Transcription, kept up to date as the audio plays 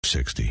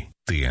60,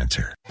 The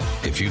Answer.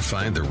 If you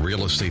find the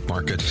real estate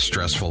market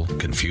stressful,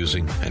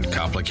 confusing, and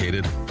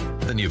complicated,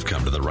 then you've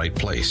come to the right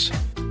place.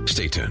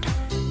 Stay tuned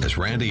as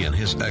Randy and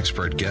his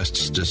expert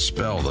guests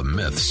dispel the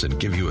myths and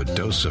give you a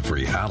dose of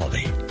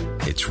reality.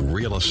 It's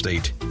Real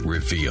Estate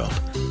Revealed.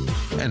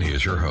 And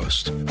here's your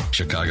host,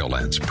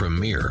 Chicagoland's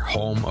premier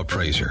home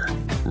appraiser,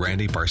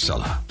 Randy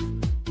Barcella.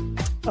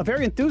 A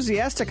very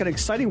enthusiastic and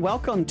exciting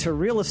welcome to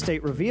Real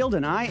Estate Revealed,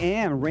 and I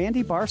am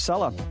Randy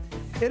Barcella.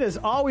 It is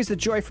always a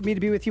joy for me to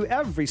be with you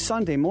every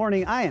Sunday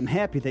morning. I am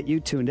happy that you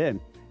tuned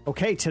in.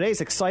 Okay, today's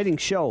exciting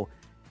show.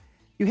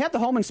 You have the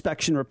home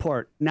inspection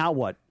report. Now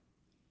what?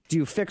 Do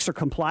you fix or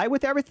comply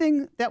with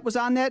everything that was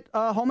on that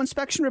home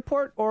inspection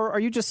report, or are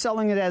you just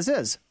selling it as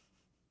is?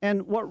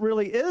 And what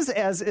really is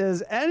as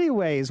is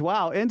anyways?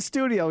 Wow, in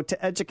studio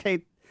to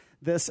educate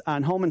this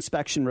on home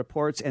inspection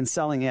reports and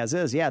selling as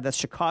is. Yeah,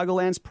 that's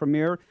Chicagoland's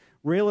premier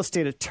real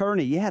estate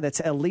attorney. Yeah,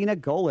 that's Alina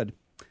Golod.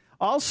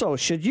 Also,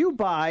 should you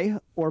buy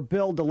or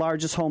build the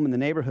largest home in the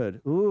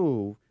neighborhood?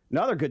 Ooh,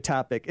 another good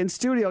topic. In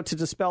studio to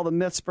dispel the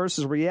myths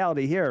versus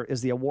reality here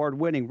is the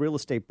award-winning real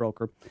estate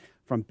broker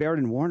from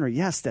Baird & Warner.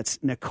 Yes, that's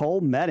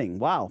Nicole Metting.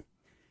 Wow.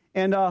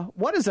 And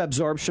what is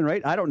absorption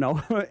rate? I don't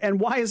know. And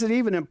why is it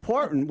even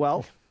important?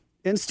 Well,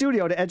 in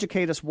studio to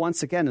educate us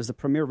once again is the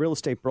premier real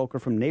estate broker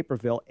from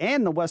Naperville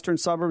and the western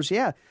suburbs.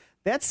 Yeah,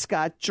 that's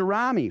Scott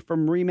Gerami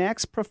from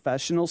RE/MAX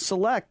Professional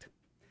Select.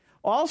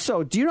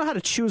 Also, do you know how to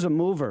choose a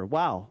mover?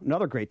 Wow,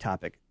 another great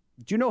topic.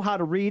 Do you know how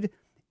to read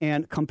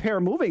and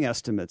compare moving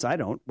estimates? I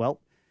don't. Well,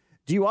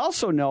 do you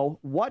also know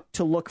what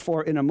to look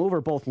for in a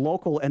mover, both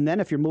local and then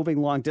if you're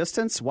moving long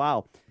distance?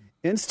 Wow.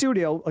 In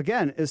studio,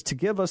 again, is to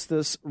give us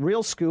this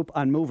real scoop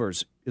on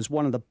movers, is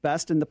one of the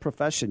best in the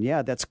profession.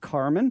 Yeah, that's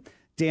Carmen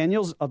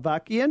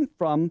Daniels-Avakian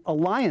from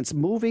Alliance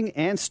Moving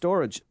and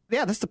Storage.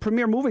 Yeah, that's the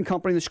premier moving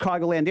company in the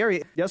Chicagoland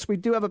area. Yes, we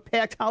do have a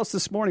packed house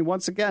this morning,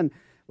 once again,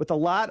 with a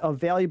lot of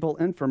valuable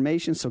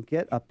information, so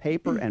get a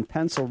paper and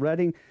pencil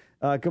ready.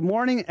 Good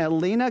morning,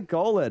 Alina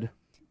Golod.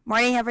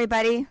 Morning,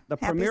 everybody. The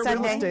premier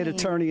real estate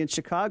attorney in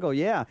Chicago,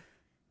 yeah.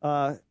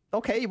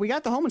 Okay, we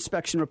got the home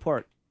inspection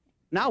report.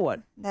 Now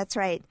what? That's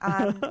right.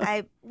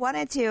 I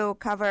wanted to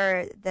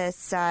cover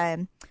this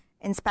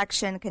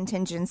inspection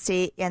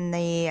contingency in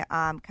the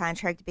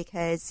contract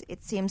because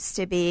it seems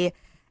to be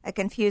a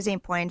confusing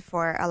point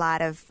for a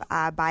lot of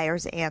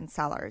buyers and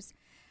sellers.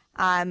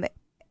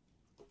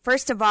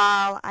 First of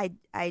all,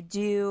 I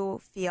do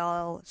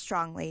feel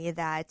strongly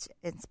that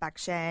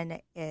inspection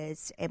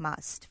is a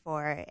must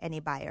for any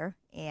buyer,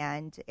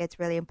 and it's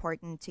really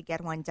important to get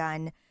one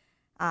done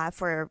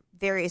for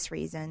various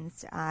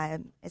reasons,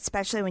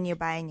 especially when you're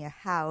buying a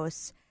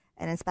house.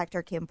 An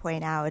inspector can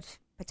point out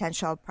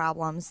potential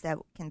problems that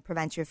can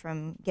prevent you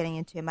from getting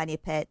into a money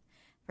pit.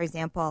 For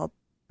example,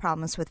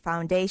 problems with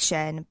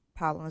foundation,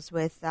 problems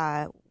with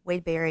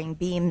weight-bearing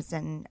beams,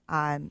 and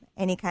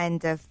any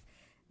kind of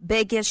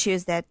big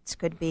issues that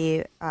could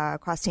be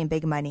costing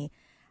big money.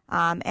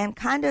 And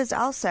condos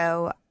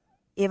also,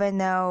 even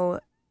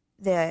though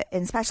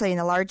especially in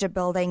the larger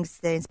buildings,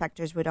 the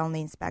inspectors would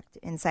only inspect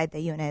inside the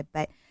unit,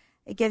 but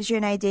it gives you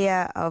an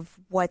idea of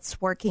what's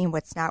working,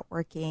 what's not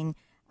working,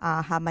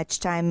 how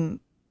much time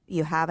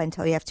you have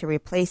until you have to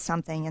replace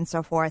something and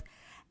so forth.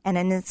 And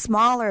in the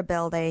smaller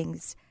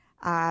buildings,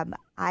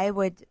 I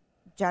would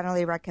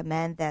generally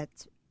recommend that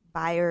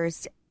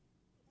buyers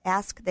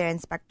ask their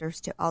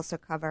inspectors to also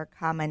cover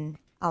common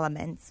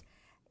elements.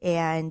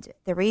 And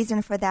the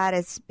reason for that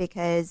is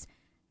because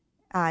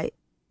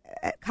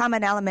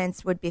common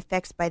elements would be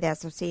fixed by the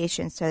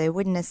association, so they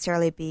wouldn't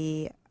necessarily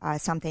be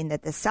something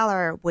that the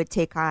seller would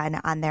take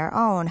on their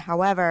own.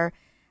 However,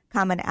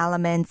 common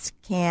elements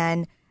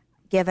can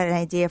give an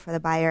idea for the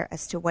buyer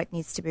as to what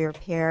needs to be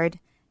repaired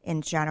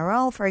in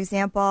general. For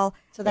example,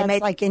 so that's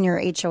like in your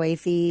HOA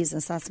fees,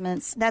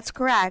 assessments? That's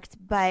correct,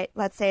 but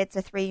let's say it's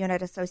a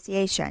 3-unit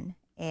association,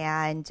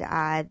 and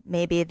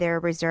maybe their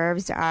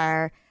reserves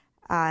are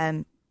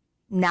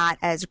not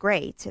as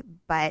great,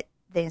 but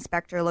the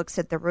inspector looks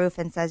at the roof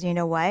and says, you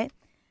know what,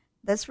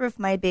 this roof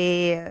might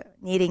be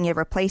needing a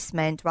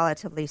replacement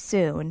relatively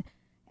soon.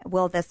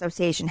 Will the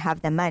association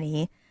have the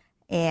money?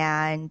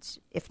 And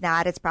if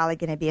not, it's probably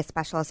going to be a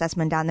special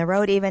assessment down the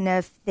road, even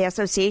if the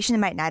association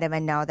might not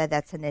even know that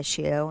that's an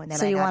issue. And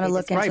so you want to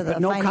look into the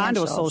but no financials.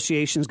 condo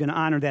association is going to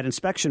honor that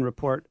inspection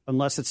report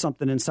unless it's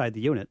something inside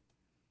the unit,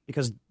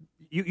 because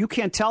you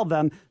can't tell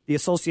them, the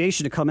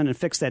association, to come in and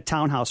fix that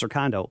townhouse or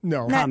condo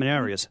common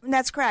areas.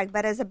 That's correct.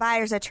 But as a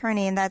buyer's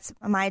attorney, and that's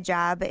my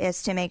job,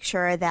 is to make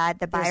sure that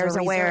the buyer's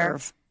aware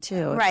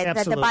too. Right, Absolutely.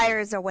 that the buyer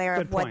is aware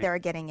Good of what point. they're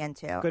getting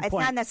into. Good It's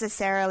point. not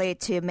necessarily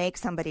to make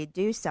somebody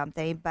do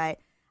something, but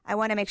I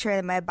want to make sure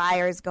that my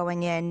buyer is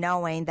going in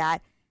knowing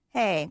that,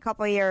 hey, in a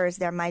couple of years,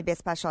 there might be a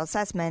special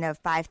assessment of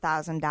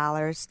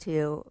 $5,000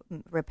 to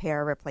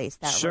repair or replace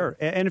that Sure. roof.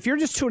 And if you're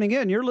just tuning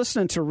in, you're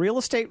listening to Real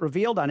Estate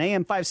Revealed on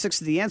AM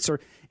 560 The Answer,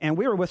 and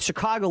we were with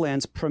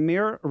Chicagoland's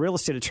premier real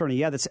estate attorney.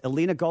 Yeah, that's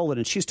Alina Golod,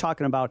 and she's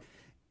talking about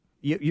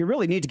you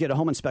really need to get a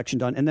home inspection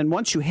done. And then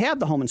once you have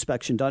the home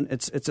inspection done,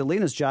 it's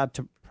Alina's job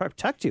to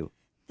protect you.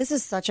 This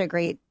is such a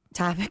great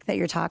topic that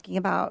you're talking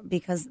about,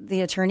 because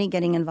the attorney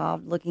getting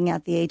involved, looking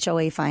at the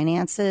HOA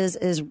finances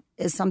is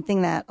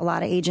something that a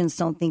lot of agents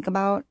don't think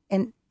about.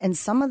 And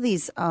some of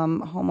these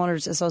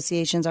homeowners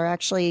associations are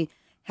actually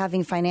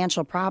having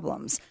financial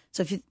problems.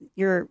 So if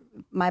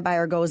my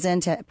buyer goes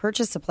in to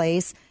purchase a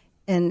place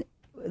and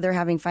they're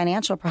having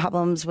financial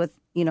problems with,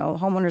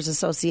 homeowners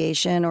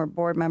association or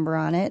board member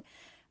on it,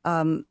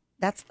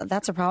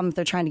 that's a problem if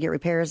they're trying to get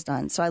repairs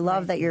done. So I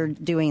love that you're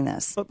doing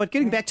this. But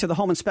getting back to the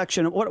home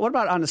inspection, what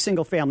about on a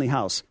single family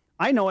house?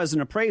 I know as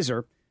an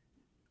appraiser,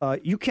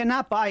 you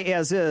cannot buy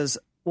as is.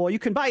 Well, you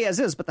can buy as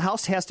is, but the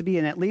house has to be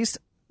in at least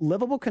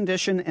livable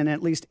condition and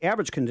at least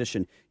average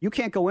condition. You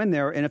can't go in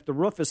there, and if the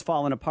roof is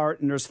falling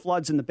apart and there's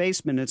floods in the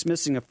basement and it's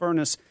missing a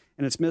furnace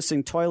and it's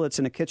missing toilets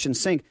and a kitchen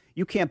sink,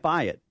 you can't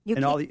buy it. You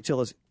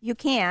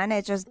can.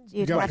 It just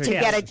you'd have to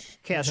get a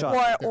cash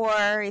off.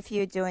 Or if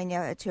you're doing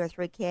a 2 or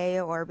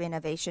 3K or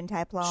renovation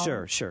type loan.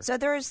 Sure. So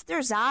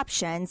there's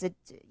options.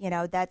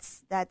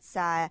 That's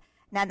not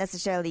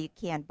necessarily you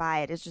can't buy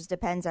it. It just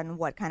depends on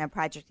what kind of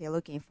project you're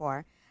looking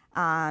for.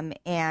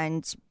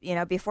 And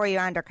before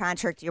you're under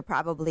contract, you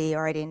probably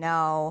already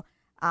know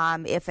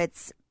if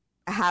it's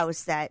a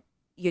house that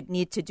you'd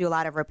need to do a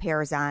lot of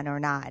repairs on or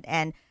not.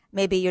 And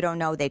maybe you don't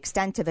know the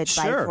extent of it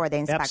before the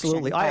inspection.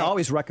 Absolutely. I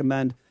always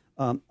recommend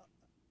an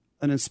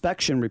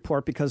inspection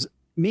report, because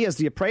me as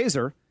the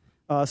appraiser,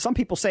 some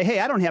people say,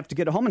 hey, I don't have to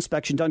get a home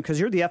inspection done because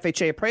you're the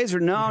FHA appraiser.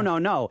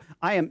 No.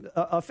 I am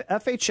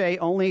FHA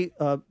only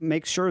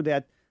makes sure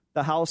that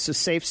the house is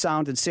safe,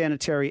 sound, and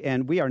sanitary,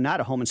 and we are not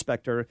a home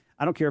inspector.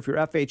 I don't care if you're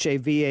FHA,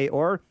 VA,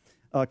 or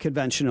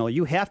conventional.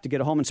 You have to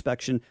get a home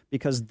inspection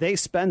because they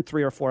spend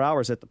 3 or 4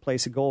 hours at the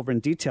place to go over in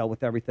detail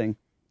with everything.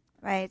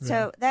 Right. Yeah.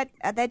 So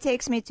that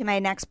takes me to my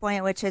next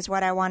point, which is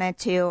what I wanted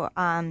to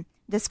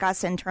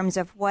discuss in terms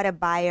of what a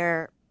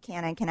buyer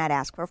can and cannot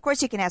ask for. Of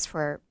course, you can ask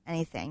for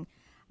anything,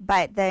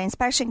 but the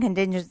inspection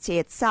contingency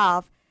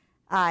itself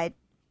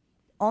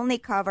only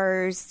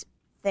covers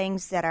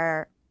things that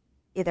are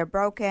either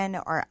broken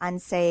or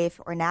unsafe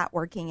or not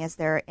working as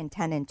they're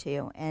intended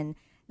to. And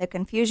the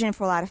confusion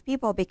for a lot of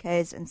people,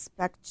 because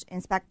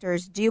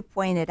inspectors do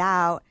point it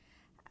out,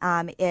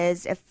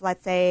 is if,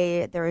 let's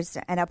say, there's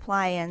an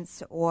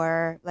appliance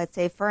or, let's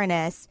say,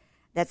 furnace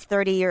that's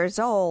 30 years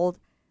old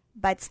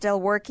but still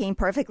working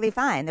perfectly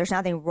fine. There's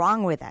nothing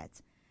wrong with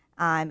it.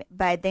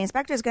 But the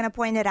inspector is going to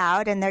point it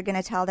out, and they're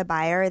going to tell the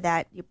buyer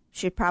that you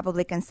should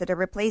probably consider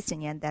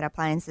replacing it, that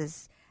appliance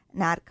is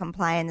not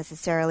compliant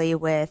necessarily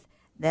with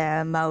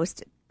the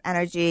most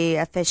energy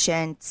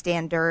efficient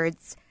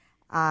standards,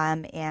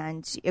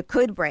 and it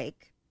could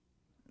break.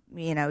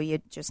 You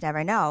just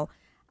never know.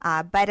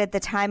 But at the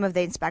time of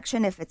the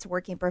inspection, if it's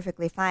working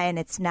perfectly fine,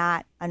 it's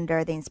not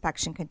under the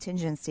inspection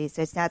contingency.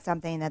 So it's not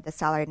something that the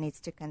seller needs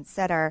to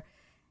consider,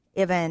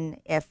 even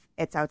if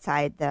it's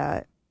outside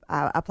the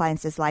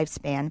appliance's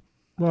lifespan.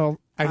 Well,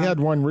 I had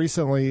one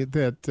recently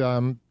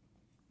that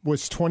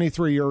was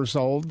 23 years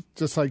old,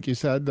 just like you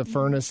said, the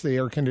furnace, the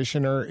air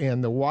conditioner,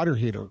 and the water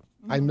heater.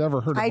 I've never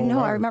heard of it. I know.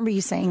 I remember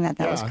you saying that.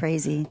 That was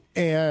crazy.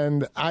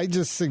 And I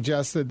just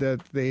suggested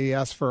that they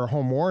ask for a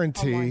home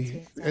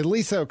warranty. At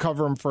least that'll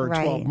cover them for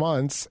 12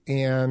 months.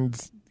 And,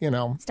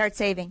 start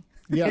saving.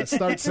 Yeah,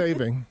 start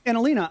saving. And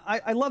Alina,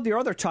 I love your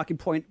other talking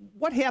point.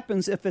 What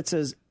happens if it's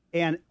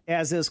an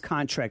as-is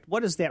contract?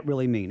 What does that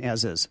really mean,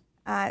 as is?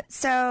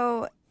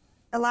 So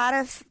a lot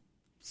of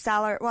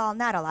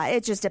not a lot,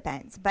 it just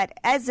depends. But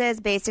as is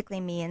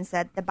basically means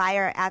that the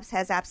buyer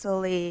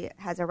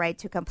has a right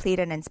to complete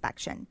an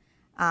inspection.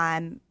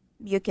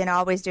 You can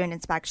always do an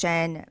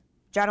inspection,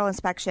 general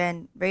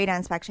inspection, radon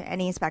inspection,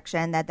 any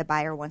inspection that the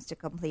buyer wants to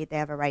complete, they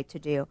have a right to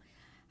do.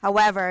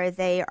 However,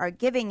 they are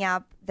giving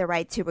up the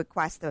right to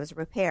request those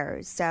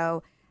repairs.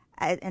 So,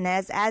 and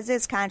as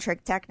is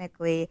contract,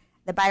 technically,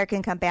 the buyer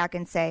can come back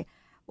and say,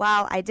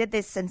 well, I did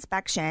this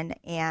inspection,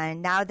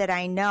 and now that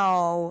I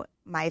know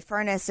my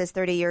furnace is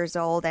 30 years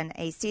old and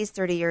AC is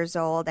 30 years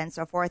old and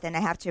so forth, and I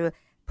have to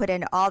put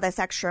in all this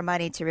extra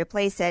money to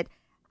replace it,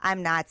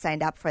 I'm not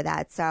signed up for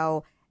that.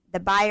 So the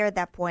buyer at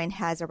that point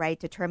has a right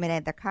to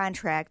terminate the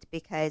contract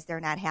because they're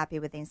not happy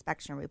with the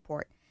inspection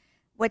report.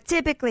 What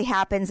typically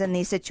happens in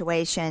these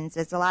situations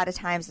is a lot of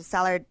times the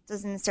seller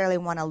doesn't necessarily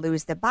want to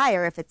lose the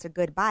buyer if it's a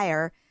good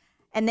buyer,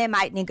 and they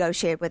might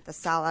negotiate with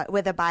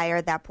the buyer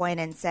at that point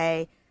and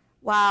say,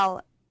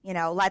 well,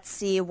 let's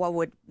see what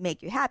would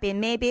make you happy. And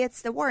maybe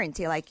it's the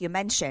warranty, like you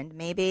mentioned.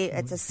 Maybe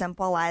it's as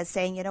simple as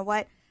saying, you know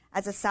what,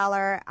 as a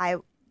seller,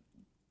 I'll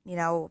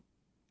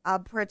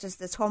purchase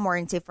this home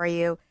warranty for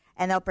you,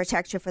 and they'll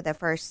protect you for the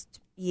first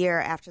year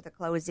after the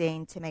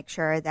closing to make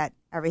sure that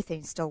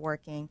everything's still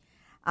working.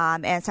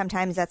 And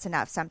sometimes that's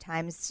enough.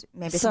 Sometimes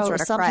maybe some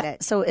sort of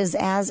credit. So is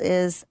as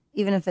is,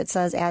 even if it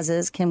says as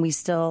is, can we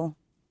still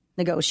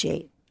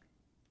negotiate?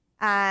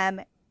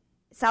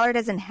 Seller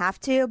doesn't have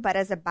to, but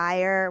as a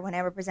buyer, when I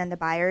represent the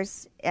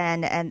buyers,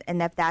 and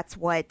if that's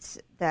what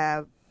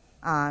the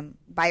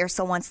buyer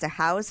still wants to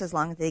house, as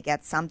long as they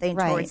get something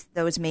towards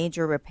those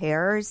major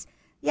repairs,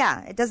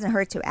 it doesn't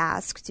hurt to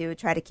ask to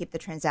try to keep the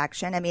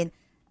transaction. I mean,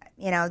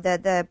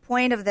 the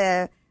point of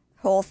the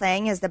whole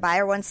thing is the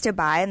buyer wants to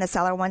buy and the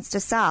seller wants to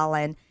sell.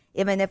 And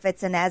even if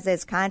it's an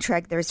as-is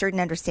contract, there's certain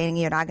understanding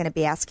you're not going to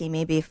be asking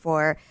maybe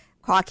for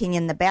caulking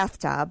in the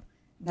bathtub.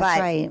 That's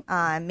but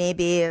right.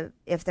 Maybe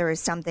if there is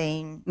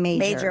something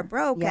major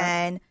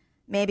broken,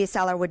 maybe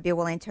seller would be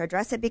willing to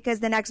address it because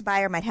the next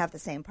buyer might have the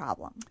same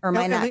problem. Or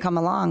might not come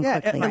along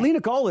quickly.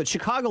 Alina Golod,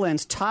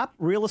 Chicagoland's top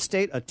real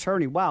estate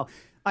attorney. Wow.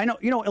 I know,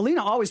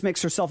 Alina always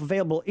makes herself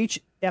available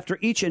after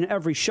each and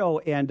every show.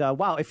 And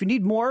wow, if you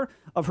need more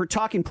of her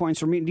talking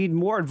points or need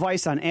more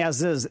advice on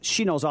as-is,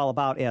 she knows all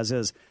about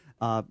as-is.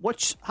 How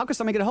can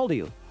somebody get a hold of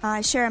you?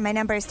 Sure. My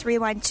number is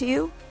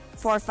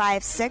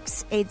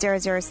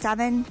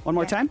 312-456-8007. One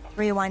more time?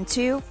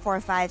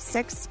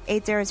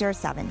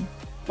 312-456-8007.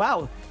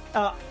 Wow.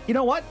 You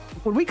know what?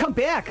 When we come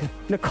back,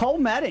 Nicole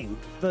Metting,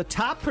 the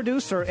top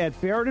producer at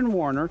Baird &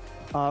 Warner,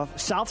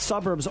 South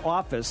Suburbs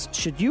office.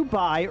 Should you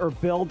buy or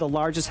build the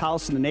largest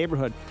house in the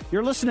neighborhood?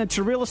 You're listening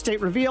to Real Estate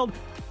Revealed.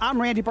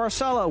 I'm Randy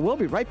Barcella. We'll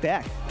be right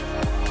back.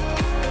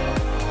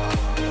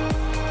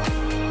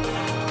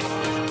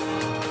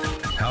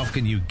 How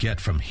can you get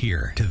from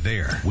here to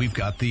there? We've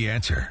got the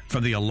answer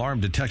from the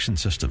Alarm Detection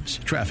Systems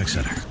Traffic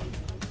Center.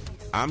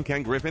 I'm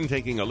Ken Griffin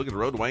taking a look at the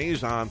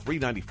roadways on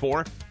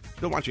 394.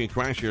 Still watching a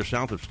crash here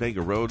south of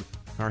Steger Road.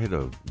 Car hit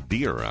a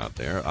deer out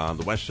there. On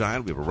the west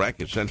side, we have a wreck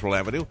at Central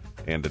Avenue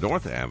and the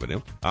North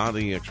Avenue. On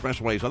the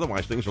expressways,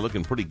 otherwise, things are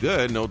looking pretty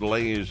good. No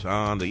delays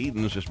on the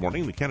Edens this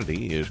morning. The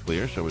Kennedy is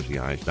clear, so is the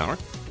Ice Tower.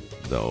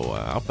 Though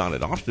outbound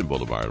at Austin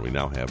Boulevard, we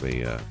now have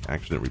a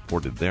accident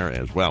reported there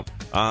as well.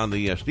 On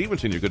the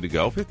Stevenson, you're good to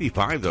go.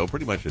 55, though,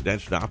 pretty much a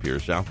dead stop here,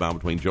 southbound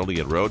between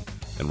Joliet Road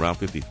and Route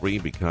 53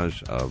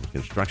 because of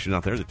construction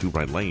out there. The two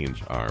right lanes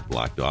are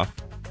blocked off.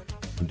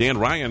 Dan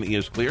Ryan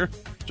is clear.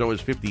 So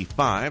is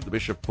 55. The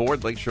Bishop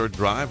Ford, Lakeshore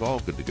Drive, all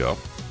good to go.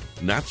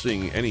 Not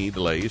seeing any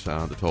delays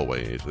on the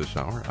tollways this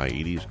hour.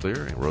 I-80 is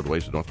clear, and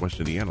roadways in northwest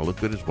Indiana look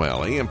good as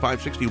well. AM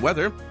 560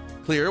 weather.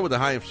 Clear with a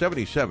high of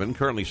 77,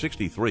 currently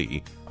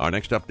 63. Our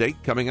next update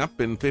coming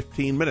up in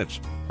 15 minutes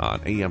on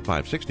AM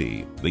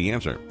 560, The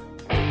Answer.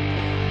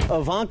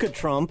 Ivanka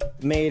Trump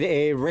made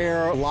a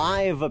rare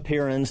live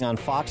appearance on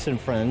Fox &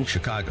 Friends.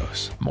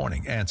 Chicago's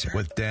Morning Answer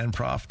with Dan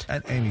Proft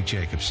and Amy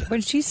Jacobson. When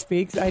she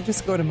speaks, I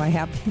just go to my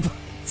happy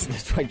place.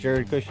 That's why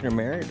Jared Kushner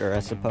married her, I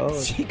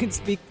suppose. She can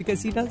speak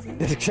because he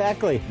doesn't.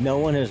 Exactly. No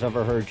one has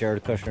ever heard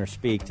Jared Kushner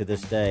speak to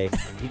this day.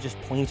 He just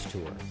points to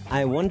her.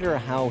 I wonder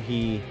how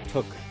he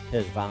took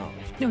his vows.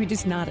 No, he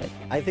just nodded.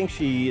 I think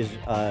she is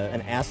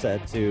an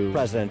asset to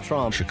President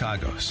Trump.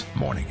 Chicago's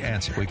Morning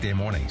Answer. Weekday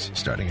mornings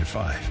starting at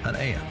 5 on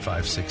AM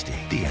 560.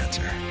 The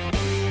Answer.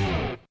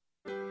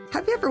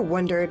 Have you ever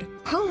wondered,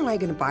 how am I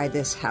going to buy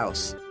this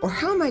house? Or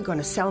how am I going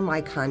to sell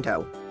my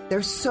condo?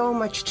 There's so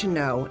much to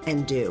know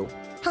and do.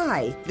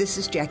 Hi, this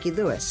is Jackie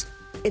Lewis.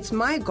 It's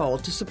my goal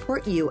to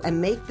support you and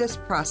make this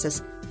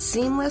process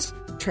seamless,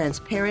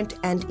 transparent,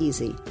 and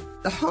easy.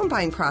 The home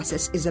buying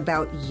process is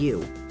about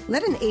you.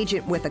 Let an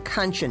agent with a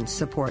conscience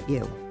support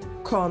you.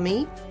 Call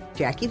me,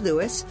 Jackie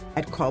Lewis,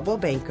 at Coldwell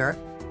Banker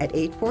at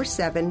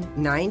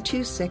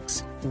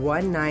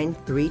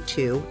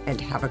 847-926-1932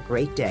 and have a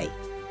great day.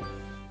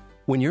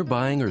 When you're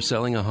buying or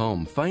selling a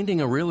home,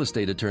 finding a real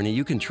estate attorney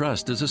you can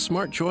trust is a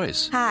smart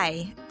choice.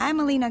 Hi, I'm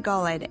Alina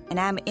Golod, and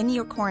I'm in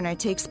your corner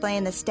to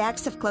explain the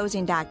stacks of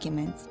closing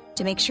documents,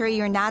 to make sure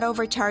you're not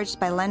overcharged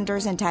by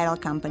lenders and title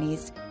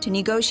companies, to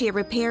negotiate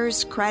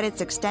repairs,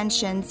 credits,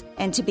 extensions,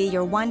 and to be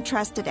your one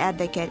trusted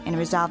advocate in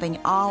resolving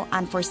all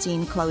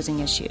unforeseen closing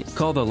issues.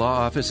 Call the law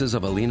offices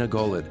of Alina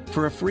Golod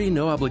for a free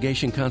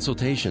no-obligation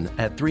consultation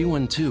at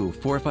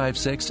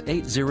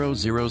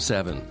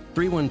 312-456-8007.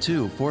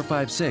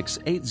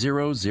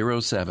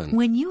 312-456-8007.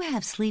 When you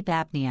have sleep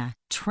apnea,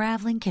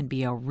 traveling can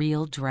be a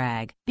real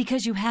drag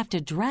because you have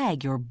to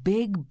drag your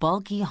big,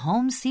 bulky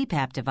home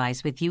CPAP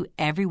device with you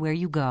everywhere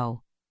you go.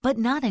 But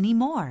not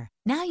anymore.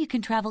 Now you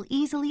can travel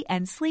easily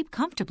and sleep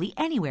comfortably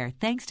anywhere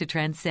thanks to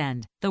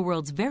Transcend, the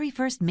world's very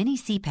first mini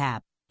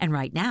CPAP. And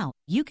right now,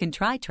 you can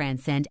try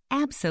Transcend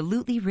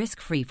absolutely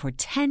risk-free for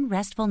 10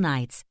 restful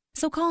nights.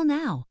 So call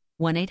now,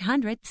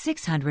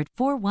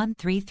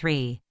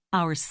 1-800-600-4133.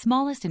 Our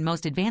smallest and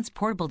most advanced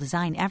portable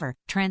design ever,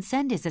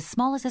 Transcend is as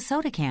small as a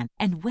soda can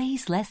and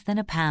weighs less than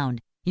a pound.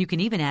 You can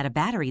even add a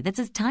battery that's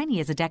as tiny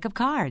as a deck of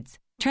cards.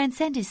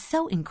 Transcend is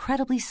so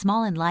incredibly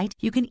small and light,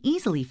 you can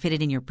easily fit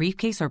it in your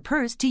briefcase or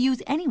purse to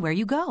use anywhere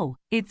you go.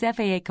 It's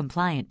FAA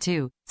compliant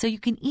too, so you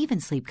can even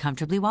sleep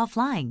comfortably while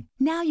flying.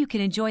 Now you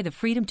can enjoy the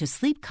freedom to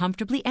sleep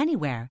comfortably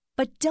anywhere.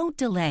 But don't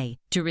delay.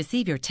 To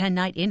receive your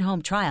 10-night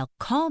in-home trial,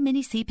 call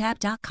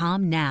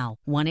minicpap.com now.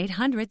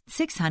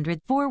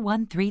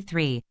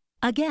 1-800-600-4133.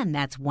 Again,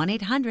 that's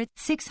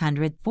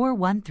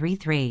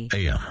 1-800-600-4133.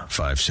 AM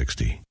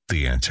 560,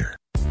 The Answer.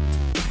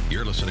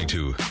 You're listening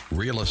to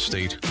Real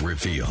Estate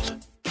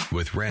Revealed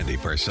with Randy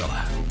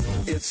Barcella.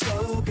 It's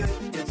so good,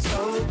 it's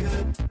so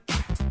good.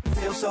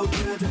 Feels so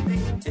good to me.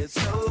 It's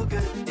so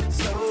good,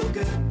 it's so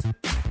good.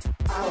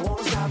 I won't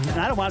stop And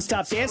I don't want to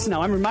stop dancing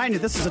now. I'm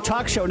reminded this is a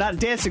talk show, not a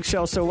dancing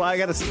show, so I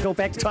got to go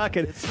back to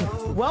talking.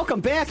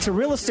 Welcome back to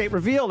Real Estate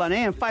Revealed on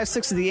AM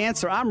 560 The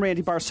Answer. I'm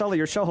Randy Barcella,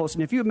 your show host.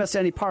 And if you missed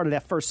any part of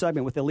that first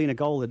segment with Alina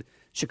Golod,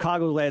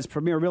 Chicagoland's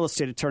premier real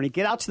estate attorney,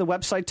 get out to the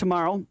website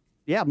tomorrow.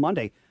 Yeah,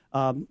 Monday.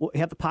 We'll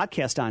have the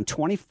podcast on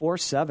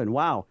 24/7.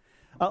 Wow.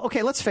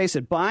 Okay, let's face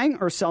it. Buying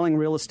or selling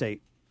real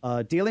estate,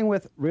 dealing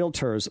with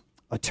realtors,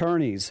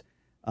 attorneys,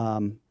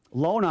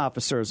 loan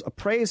officers,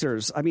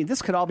 appraisers. I mean,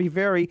 this could all be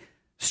very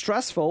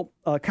stressful,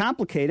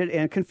 complicated,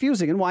 and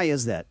confusing. And why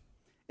is that?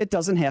 It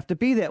doesn't have to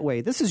be that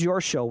way. This is your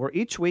show where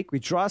each week we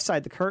draw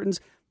aside the curtains,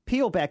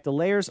 peel back the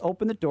layers,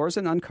 open the doors,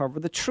 and uncover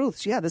the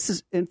truths. Yeah, this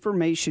is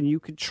information you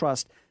can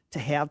trust to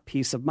have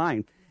peace of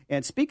mind.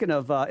 And speaking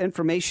of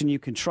information you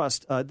can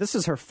trust, this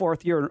is her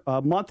fourth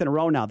month in a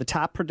row now. The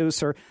top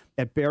producer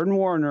at Baird &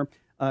 Warner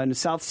in the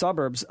south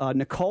suburbs,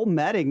 Nicole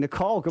Metting.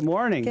 Nicole, good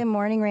morning. Good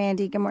morning,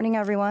 Randy. Good morning,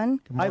 everyone.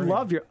 Good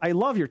morning. I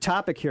love your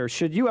topic here.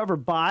 Should you ever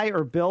buy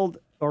or build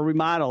or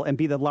remodel and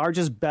be the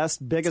largest,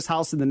 best, biggest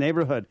house in the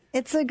neighborhood?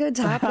 It's a good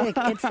topic.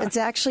 It's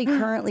actually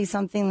currently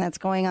something that's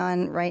going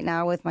on right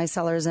now with my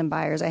sellers and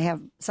buyers. I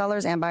have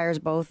sellers and buyers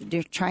both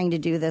trying to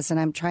do this, and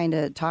I'm trying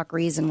to talk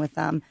reason with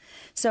them.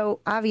 So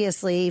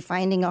obviously,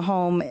 finding a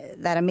home,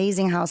 that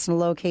amazing house in a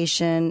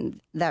location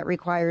that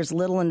requires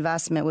little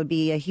investment would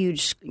be a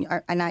huge,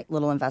 not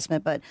little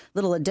investment, but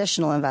little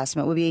additional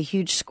investment would be a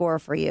huge score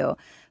for you.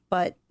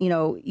 But,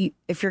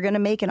 if you're going to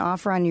make an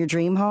offer on your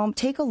dream home,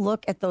 take a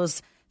look at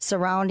those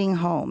surrounding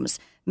homes.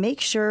 Make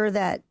sure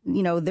that,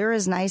 they're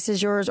as nice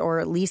as yours, or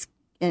at least,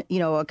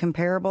 a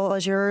comparable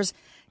as yours.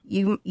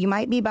 You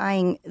might be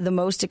buying the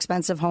most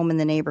expensive home in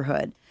the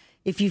neighborhood.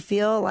 If you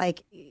feel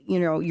like,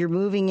 you're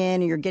moving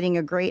in and you're getting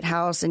a great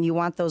house and you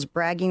want those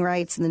bragging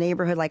rights in the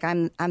neighborhood, like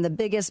I'm the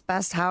biggest,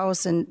 best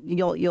house and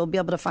you'll be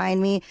able to find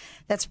me,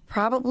 that's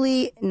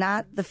probably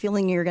not the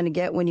feeling you're going to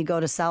get when you go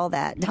to sell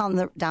that down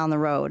the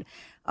road.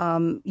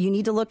 You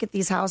need to look at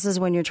these houses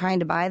when you're trying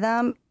to buy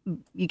them.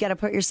 You got to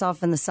put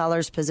yourself in the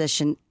seller's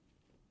position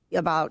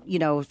about,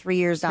 3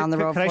 years down the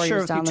road, 4 years down the road. Can I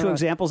share with you 2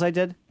 examples I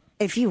did?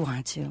 If you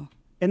want to.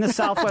 In the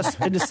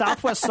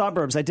southwest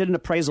suburbs, I did an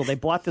appraisal. They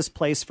bought this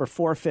place for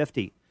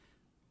 $450,000.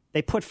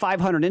 They put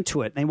 $500,000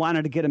 into it, and they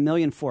wanted to get $1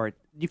 million for it.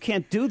 You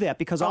can't do that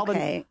because all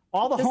the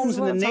homes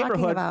in the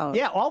neighborhood,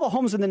 all the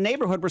homes in the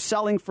neighborhood were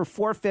selling for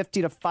 $450,000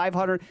 to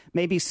 $500,000,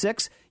 maybe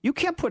 $600,000. You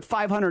can't put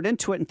 $500,000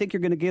 into it and think you're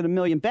going to get $1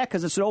 million back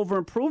because it's an over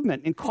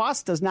improvement, and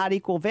cost does not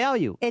equal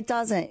value. It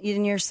doesn't,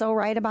 and you're so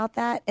right about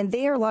that. And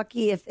they are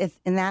lucky if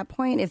in that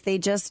point, if they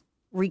just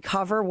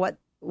recover what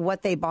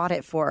they bought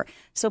it for.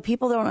 So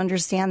people don't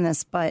understand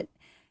this, but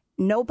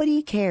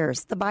nobody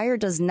cares. The buyer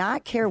does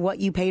not care what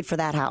you paid for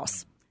that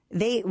house.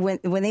 When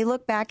they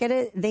look back at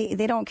it,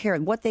 they don't care.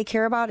 What they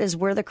care about is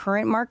where the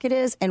current market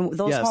is and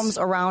those homes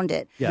around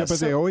it. Yes. Yeah, but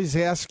they always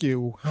ask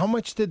you, how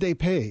much did they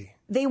pay?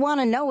 They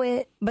want to know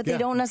it, but they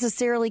don't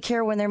necessarily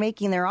care when they're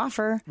making their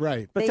offer.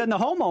 Right. But then the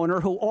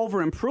homeowner who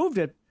over improved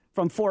it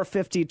from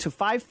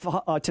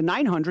 $450,000 to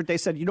 $900,000, they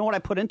said, you know what I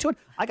put into it?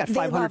 I got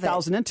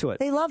 $500,000 into it.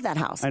 They love that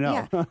house. I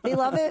know. Yeah, they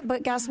love it,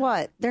 but guess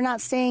what? They're not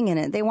staying in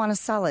it. They want to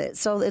sell it.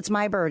 So it's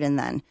my burden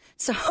then.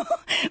 So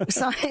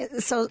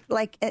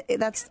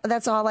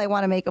that's all I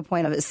want to make a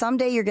point of it.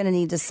 Someday you're going to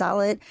need to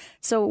sell it.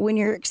 So when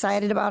you're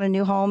excited about a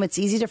new home, it's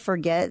easy to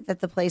forget that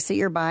the place that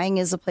you're buying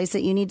is a place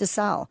that you need to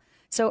sell.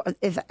 So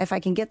if I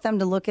can get them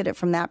to look at it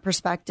from that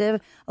perspective,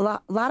 a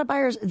lot of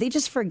buyers, they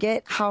just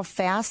forget how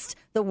fast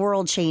the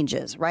world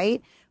changes,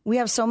 right? We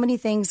have so many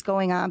things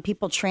going on.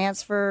 People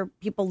transfer,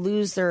 people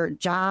lose their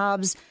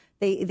jobs.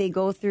 They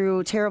go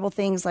through terrible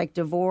things like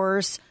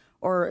divorce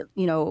or,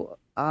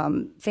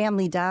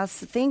 family deaths,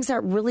 things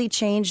that really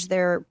change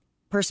their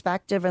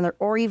perspective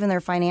or even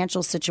their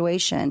financial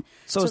situation.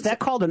 So is that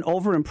called an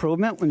over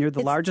improvement when you're the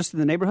largest in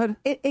the neighborhood?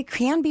 It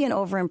can be an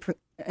over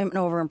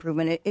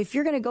improvement. If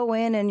you're going to go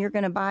in and you're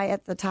going to buy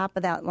at the top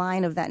of that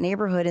line of that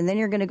neighborhood, and then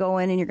you're going to go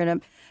in and you're going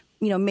to,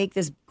 make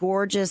this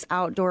gorgeous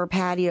outdoor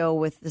patio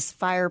with this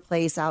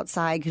fireplace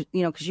outside,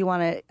 because you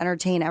want to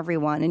entertain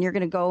everyone, and you're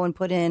going to go and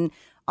put in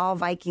all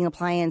Viking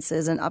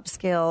appliances and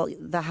upscale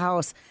the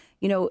house.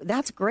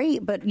 That's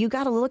great, but you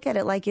got to look at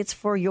it like it's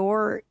for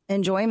your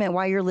enjoyment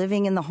while you're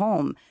living in the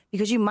home,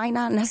 because you might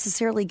not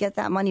necessarily get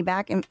that money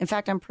back. In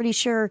fact, I'm pretty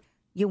sure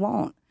you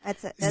won't.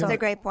 That's a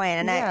great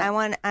point, and I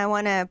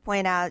want to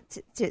point out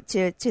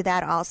to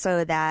that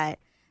also that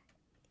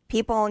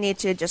people need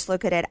to just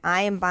look at it.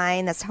 I am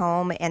buying this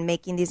home and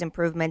making these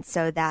improvements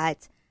so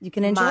that you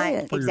can enjoy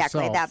it.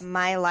 Exactly, that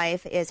my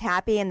life is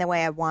happy in the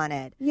way I want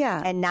it.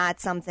 Yeah, and not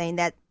something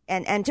that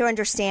and to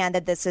understand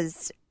that this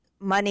is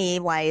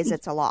money-wise,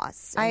 it's a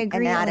loss. I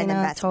agree, and not an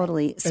investment.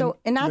 Totally. So,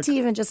 and not to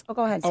even just... Oh,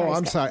 go ahead.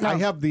 I'm sorry. No. I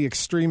have the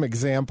extreme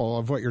example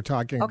of what you're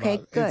talking about.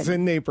 Okay, good. It's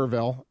in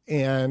Naperville,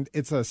 and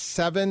it's a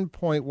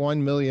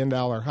 $7.1 million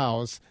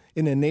house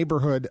in a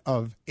neighborhood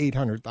of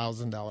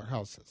 $800,000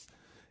 houses.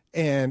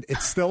 and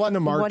it's still on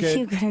the market. What are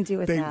you going to do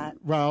with that?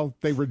 Well,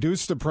 they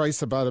reduced the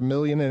price about $1.5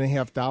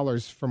 million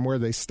from where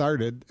they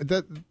started.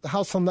 The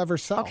house will never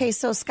sell. Okay,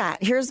 so Scott,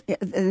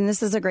 and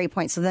this is a great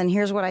point. So then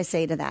here's what I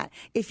say to that.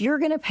 If you're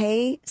going to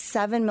pay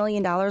 $7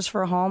 million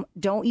for a home,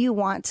 don't you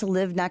want to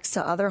live next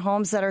to other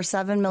homes that are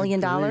 $7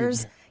 million?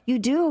 Agreed. You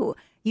do.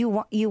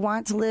 You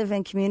want to live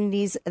in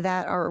communities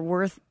that are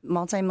worth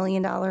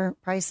multi-million-dollar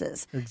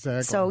prices.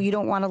 Exactly. So you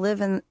don't want to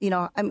live in,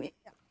 I mean,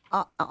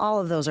 all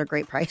of those are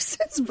great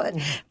prices,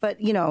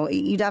 but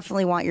you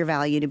definitely want your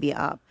value to be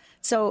up.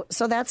 So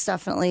that's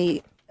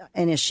definitely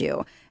an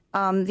issue.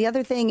 The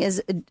other thing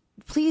is,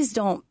 please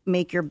don't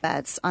make your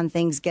bets on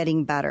things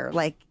getting better,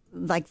 like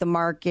the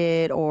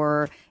market,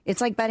 or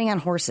it's like betting on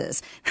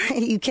horses.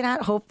 You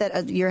cannot hope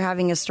that you're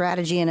having a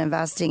strategy and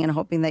investing and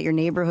hoping that your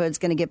neighborhood's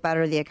going to get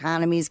better, the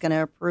economy is going to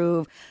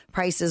improve,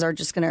 prices are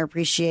just going to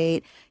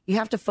appreciate. You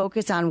have to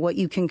focus on what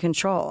you can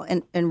control,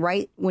 and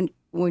right when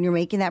you're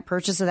making that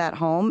purchase of that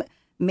home,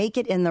 make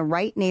it in the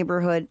right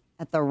neighborhood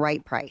at the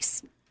right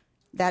price.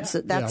 That's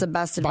the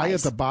best advice. Buy at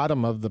the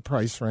bottom of the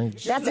price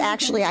range. That's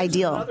actually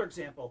ideal. Another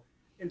example.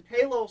 In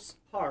Palos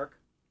Park,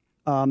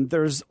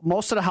 there's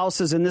most of the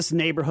houses in this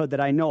neighborhood that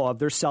I know of,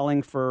 they're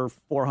selling for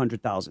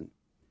 $400,000.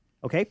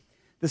 Okay?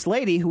 This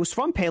lady who was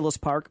from Palos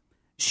Park,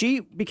 she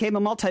became a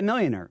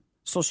multimillionaire.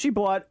 So she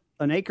bought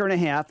an acre and a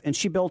half, and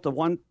she built a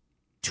 $2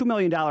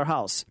 million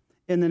house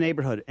in the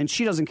neighborhood, and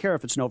she doesn't care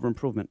if it's an over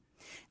improvement.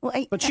 Well,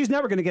 but she's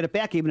never going to get it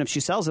back, even if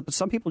she sells it. But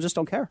some people just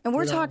don't care. And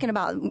we're talking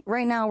about,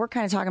 right now, we're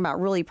kind of talking about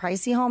really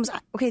pricey homes.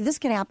 Okay, this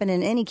can happen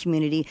in any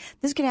community.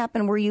 This can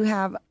happen where you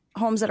have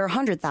homes that are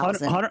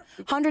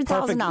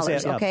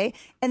 $100,000, okay?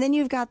 And then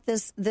you've got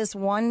this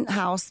one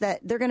house that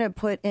they're going to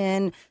put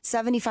in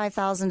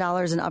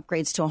 $75,000 in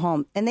upgrades to a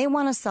home, and they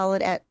want to sell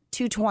it at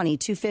 $220,000,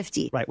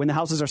 $250,000. Right, when the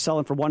houses are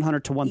selling for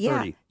 $100,000 to $130,000.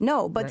 Yeah,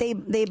 no, but they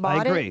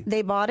bought it.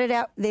 They bought it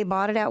at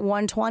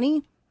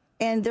 $120,000.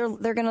 And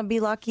they're going to be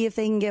lucky if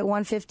they can get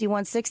 $150,000,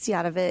 $160,000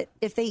 out of it,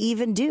 if they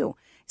even do.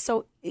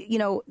 So,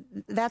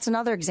 that's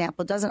another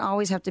example. It doesn't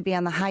always have to be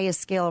on the highest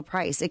scale of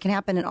price. It can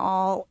happen in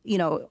all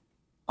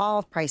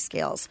price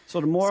scales. So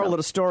the moral of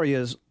the story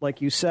is,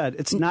 like you said,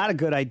 it's not a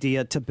good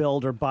idea to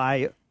build or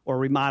buy or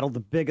remodel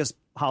the biggest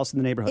house in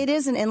the neighborhood. It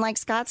isn't. And like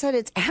Scott said,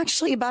 it's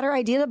actually a better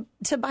idea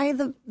to buy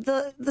the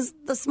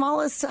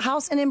smallest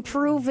house and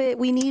improve it.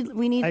 We need to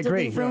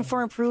leave room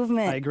for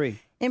improvement. I agree.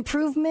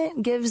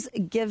 Improvement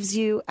gives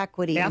you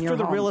equity. After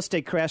the real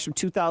estate crash from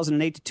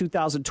 2008 to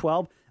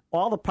 2012,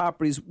 all the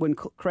properties went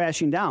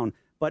crashing down.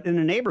 But in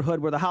a neighborhood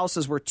where the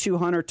houses were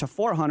 200 to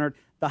 400,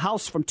 the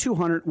house from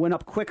 200 went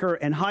up quicker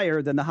and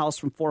higher than the house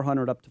from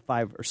 400 up to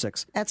 5 or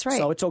 6. That's right.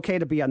 So it's okay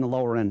to be on the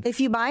lower end. If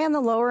you buy on the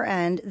lower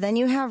end, then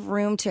you have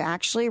room to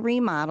actually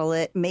remodel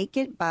it, make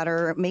it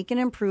better, make an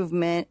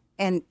improvement,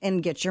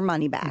 and get your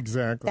money back.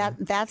 Exactly.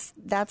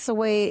 That's the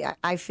way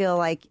I feel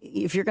like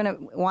if you're going to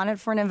want it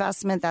for an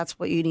investment, that's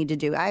what you need to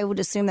do. I would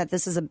assume that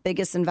this is the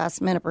biggest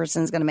investment a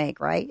person's going to make,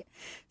 right?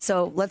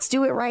 So let's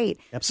do it right.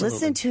 Absolutely.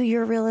 Listen to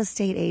your real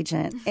estate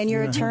agent and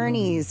your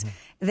attorneys.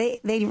 They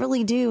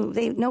really do.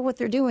 They know what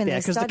they're doing. Yeah,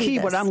 because the key,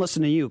 what I'm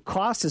listening to you,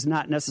 cost is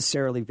not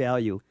necessarily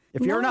value.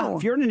 If you're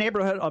in a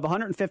neighborhood of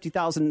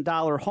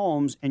 $150,000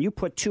 homes and you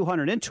put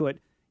 $200 into it,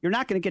 you're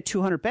not going to get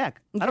 $200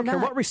 back. I don't care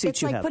what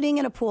receipts you have. It's like putting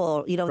in a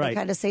pool. They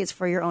kind of say it's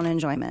for your own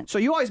enjoyment. So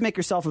you always make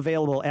yourself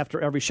available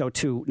after every show,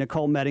 too.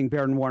 Nicole Medding,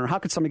 Baird & Warner. How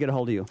could somebody get a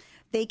hold of you?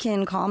 They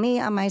can call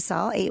me on my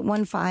cell,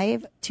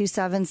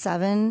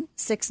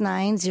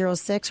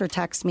 815-277-6906, or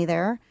text me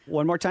there.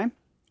 One more time?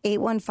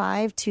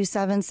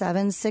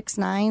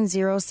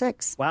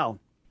 815-277-6906. Wow.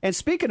 And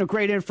speaking of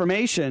great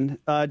information,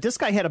 this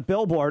guy had a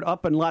billboard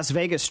up in Las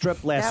Vegas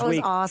Strip last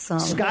week. That was awesome.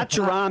 Scott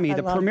Gerami,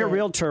 the premier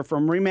realtor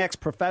from RE/MAX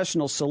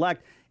Professional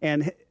Select.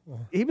 And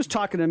he was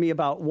talking to me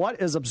about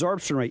what is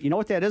absorption rate. You know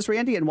what that is,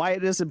 Randy, and why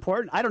it is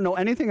important? I don't know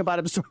anything about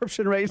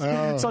absorption rates,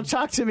 so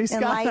talk to me,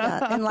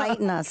 Scott.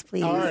 Enlighten us,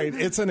 please. All right.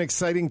 It's an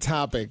exciting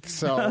topic,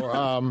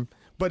 so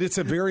but it's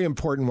a very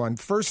important one.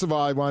 First of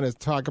all, I want to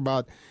talk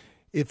about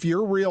if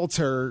your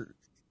realtor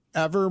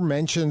ever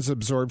mentions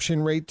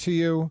absorption rate to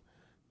you,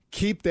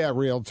 keep that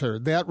realtor.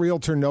 That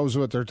realtor knows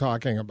what they're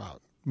talking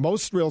about.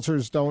 Most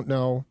realtors don't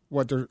know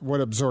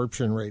what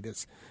absorption rate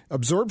is.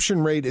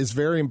 Absorption rate is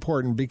very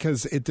important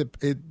because it's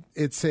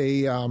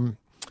a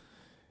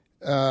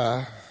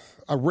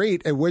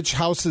rate at which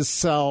houses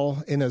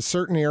sell in a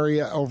certain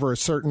area over a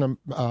certain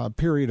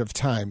period of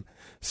time.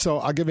 So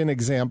I'll give you an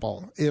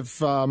example. If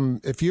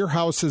your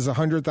house is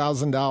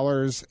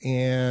 $100,000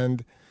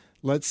 and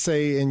let's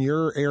say in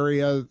your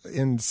area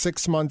in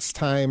 6 months'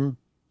 time,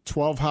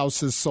 12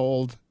 houses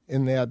sold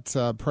in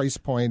that price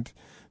point,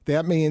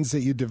 that means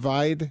that you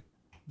divide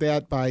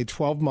that by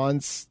 12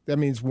 months. That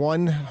means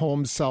one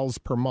home sells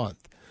per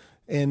month.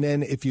 And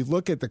then if you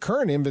look at the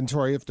current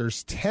inventory, if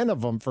there's 10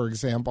 of them, for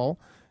example,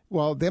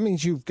 well, that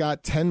means you've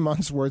got 10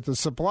 months worth of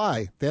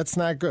supply. That's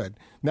not good.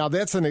 Now,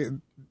 that's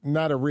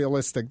not a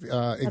realistic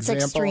example. That's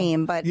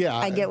extreme, but yeah,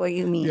 I get what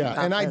you mean.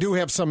 Yeah, and I do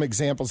have some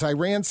examples. I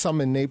ran some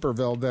in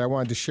Naperville that I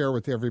wanted to share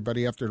with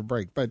everybody after the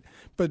break. But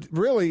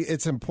really,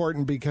 it's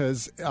important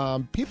because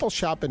people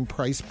shop in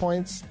price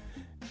points.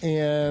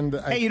 And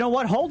hey, you know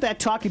what? Hold that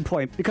talking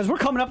point because we're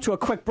coming up to a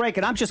quick break,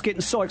 and I'm just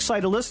getting so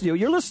excited to listen to you.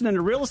 You're listening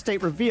to Real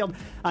Estate Revealed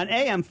on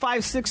AM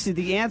 560,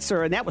 The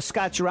Answer, and that was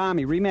Scott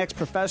Gerami, RE/MAX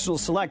Professional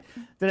Select.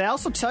 Did I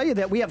also tell you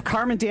that we have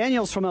Carmen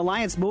Daniels from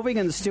Alliance Moving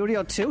in the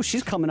studio, too?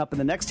 She's coming up in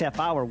the next half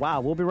hour.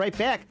 Wow, we'll be right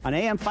back on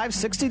AM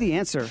 560, The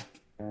Answer.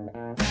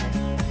 Not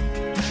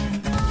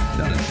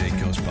a day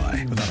goes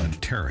by without a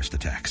terrorist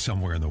attack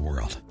somewhere in the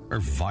world or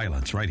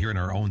violence right here in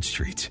our own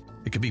streets.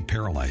 It can be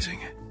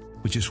paralyzing.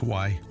 Which is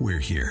why we're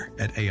here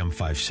at AM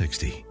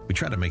 560. We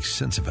try to make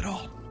sense of it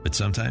all. But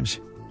sometimes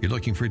you're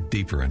looking for a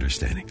deeper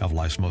understanding of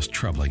life's most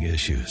troubling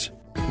issues.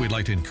 We'd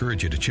like to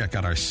encourage you to check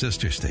out our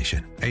sister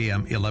station,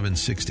 AM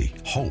 1160,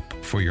 Hope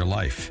for Your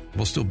Life.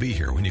 We'll still be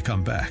here when you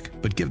come back,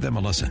 but give them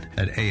a listen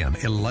at AM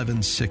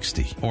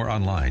 1160 or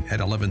online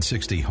at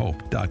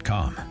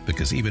 1160hope.com.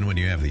 Because even when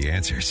you have the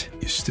answers,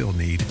 you still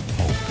need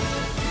hope.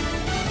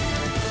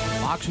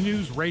 Fox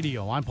News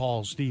Radio, I'm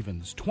Paul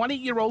Stevens.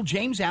 20-year-old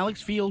James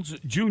Alex Fields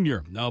Jr.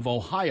 of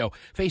Ohio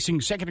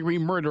facing second-degree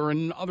murder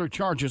and other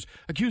charges,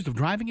 accused of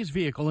driving his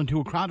vehicle into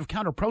a crowd of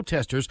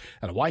counter-protesters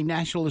at a white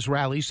nationalist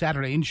rally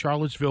Saturday in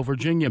Charlottesville,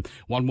 Virginia.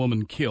 One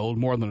woman killed,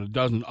 more than a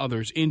dozen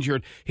others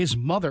injured. His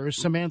mother,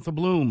 Samantha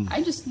Bloom.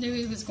 I just knew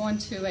he was going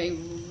to a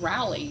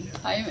rally.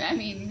 I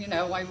mean, you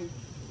know,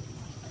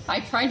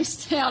 I try to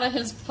stay out of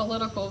his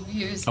political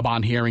views. A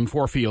bond hearing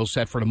for Fields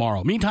set for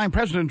tomorrow. Meantime,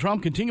 President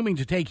Trump continuing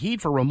to take heat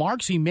for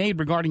remarks he made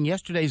regarding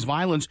yesterday's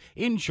violence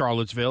in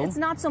Charlottesville. It's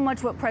not so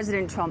much what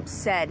President Trump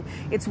said,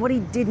 it's what he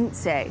didn't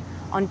say.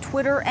 On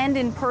Twitter and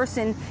in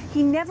person,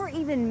 he never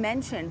even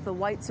mentioned the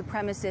white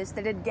supremacists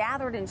that had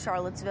gathered in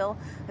Charlottesville,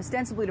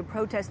 ostensibly to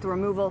protest the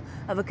removal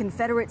of a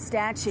Confederate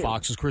statue.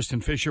 Fox's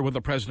Kristen Fisher with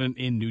the president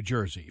in New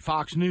Jersey.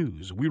 Fox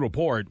News, we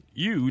report,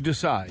 you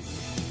decide.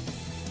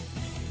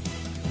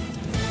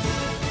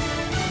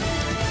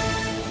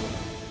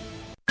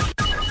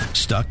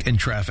 Stuck in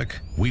traffic?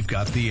 We've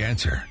got the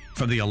answer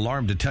from the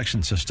Alarm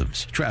Detection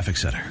Systems Traffic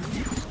Center.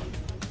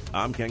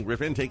 I'm Ken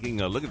Griffin taking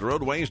a look at the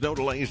roadways. No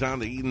delays on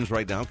the Edens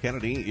right now.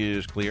 Kennedy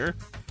is clear,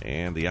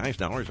 and the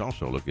Eisenhower is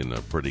also looking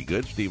pretty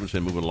good.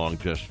 Stevenson moving along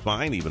just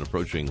fine, even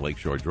approaching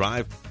Lakeshore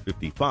Drive.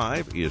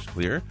 55 is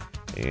clear,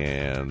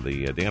 and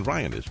the Dan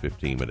Ryan is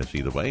 15 minutes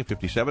either way.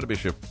 57 to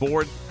Bishop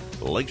Ford,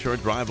 Lakeshore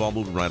Drive all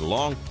moving right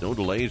along. No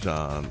delays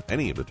on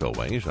any of the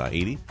tollways.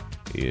 80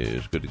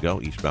 is good to go,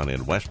 eastbound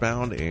and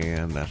westbound,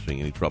 and not seeing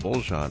any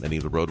troubles on any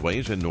of the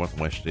roadways in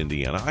northwest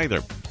Indiana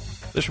either.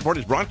 This report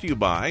is brought to you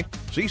by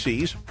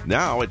CiCi's.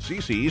 Now at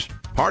CiCi's,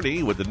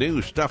 party with the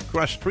new stuffed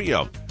crust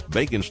trio.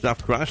 Bacon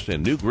stuffed crust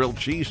and new grilled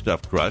cheese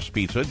stuffed crust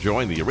pizza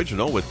join the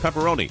original with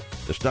pepperoni.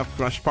 The stuffed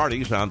crust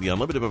parties on the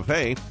unlimited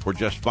buffet for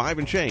just $5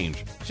 and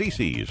change.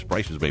 CiCi's.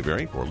 Prices may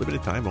vary for a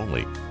limited time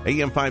only.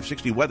 AM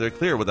 560 weather,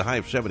 clear with a high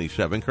of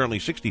 77, currently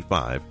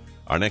 65.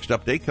 Our next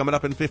update coming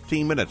up in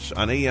 15 minutes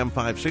on AM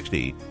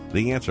 560,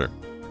 The Answer.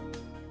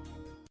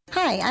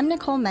 Hi, I'm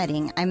Nicole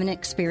Medding. I'm an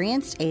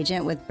experienced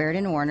agent with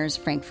Baird & Warner's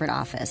Frankfurt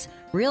office.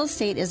 Real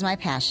estate is my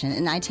passion,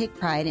 and I take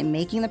pride in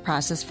making the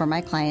process for my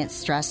clients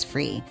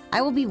stress-free.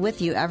 I will be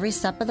with you every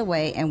step of the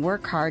way and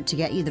work hard to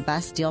get you the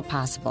best deal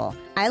possible.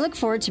 I look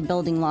forward to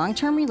building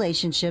long-term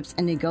relationships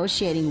and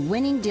negotiating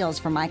winning deals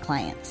for my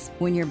clients.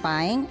 When you're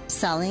buying,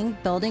 selling,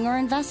 building, or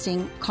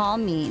investing, call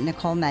me,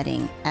 Nicole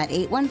Medding, at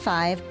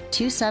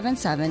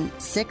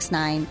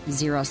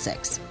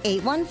 815-277-6906.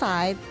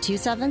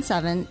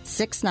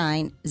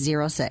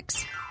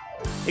 815-277-6906.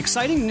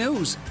 Exciting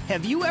news.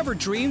 Have you ever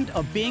dreamed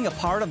of being a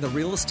part of the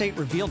Real Estate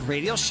Revealed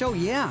radio show?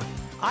 Yeah.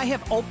 I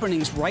have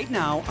openings right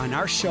now on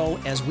our show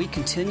as we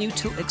continue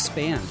to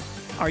expand.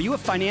 Are you a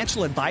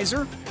financial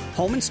advisor,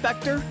 home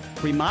inspector,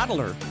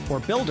 remodeler, or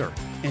builder,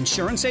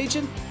 insurance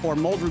agent, or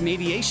mold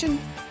remediation?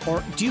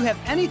 Or do you have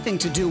anything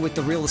to do with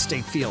the real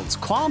estate fields?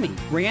 Call me,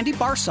 Randy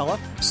Barcella,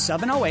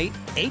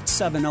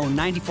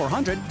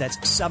 708-870-9400. That's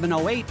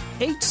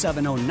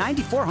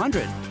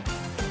 708-870-9400.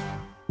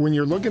 When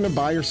you're looking to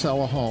buy or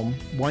sell a home,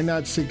 why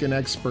not seek an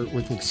expert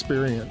with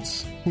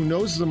experience who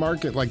knows the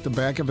market like the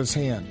back of his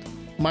hand?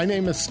 My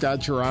name is Scott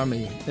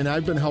Gerami, and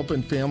I've been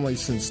helping families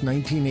since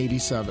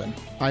 1987.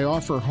 I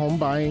offer home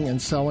buying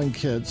and selling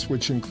kits,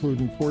 which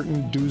include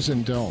important do's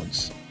and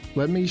don'ts.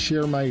 Let me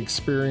share my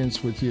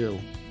experience with you.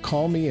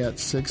 Call me at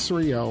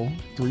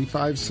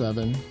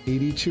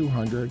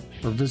 630-357-8200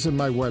 or visit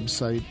my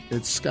website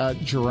at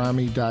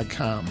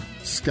scottgerami.com.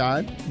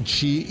 Scott,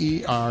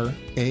 Gerami.com.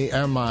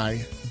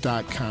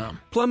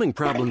 Plumbing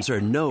problems are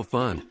no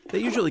fun. They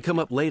usually come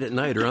up late at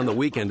night or on the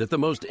weekend at the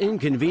most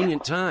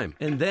inconvenient time.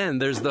 And then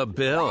there's the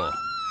bill.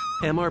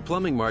 MR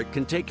Plumbing Mart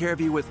can take care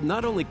of you with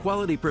not only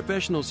quality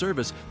professional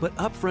service, but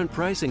upfront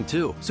pricing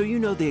too, so you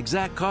know the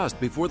exact cost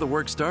before the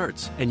work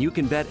starts. And you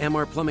can bet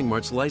MR Plumbing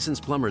Mart's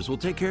licensed plumbers will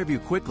take care of you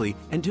quickly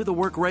and do the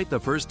work right the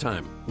first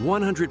time.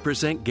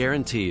 100%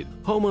 guaranteed.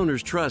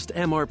 Homeowners trust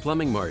MR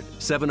Plumbing Mart.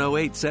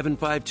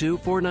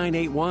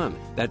 708-752-4981.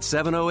 That's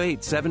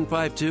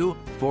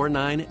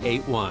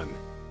 708-752-4981.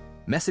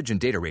 Message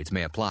and data rates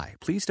may apply.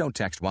 Please don't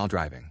text while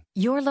driving.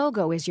 Your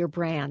logo is your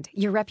brand,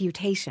 your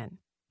reputation.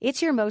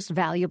 It's your most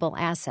valuable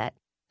asset.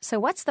 So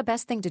what's the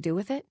best thing to do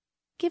with it?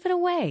 Give it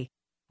away.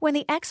 When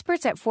the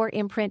experts at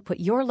 4imprint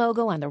put your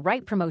logo on the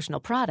right promotional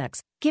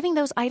products, giving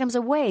those items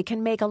away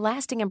can make a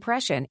lasting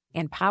impression,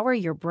 empower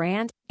your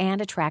brand,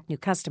 and attract new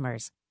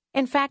customers.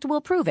 In fact,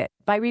 we'll prove it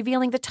by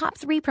revealing the top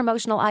 3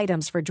 promotional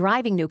items for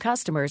driving new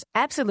customers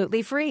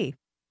absolutely free.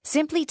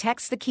 Simply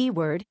text the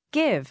keyword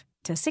GIVE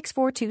to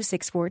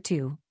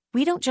 642-642.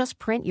 We don't just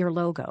print your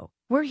logo.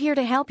 We're here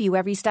to help you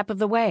every step of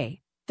the way.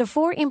 The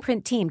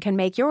 4imprint team can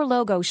make your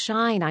logo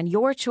shine on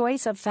your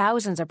choice of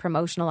thousands of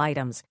promotional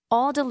items,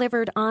 all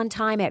delivered on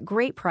time at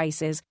great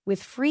prices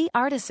with free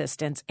art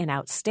assistance and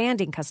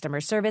outstanding customer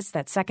service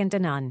that's second to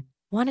none.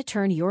 Want to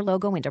turn your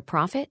logo into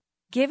profit?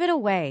 Give it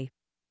away.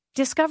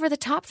 Discover the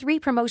top 3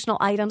 promotional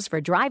items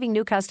for driving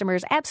new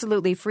customers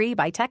absolutely free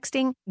by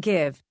texting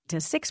GIVE to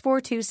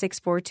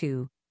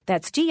 642-642.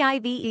 That's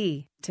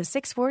GIVE to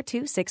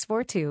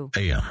 642-642.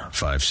 AM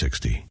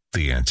 560,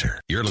 The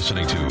Answer. You're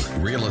listening to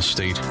Real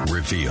Estate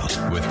Revealed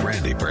with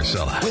Randy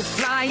Barcella. We're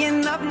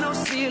flying up no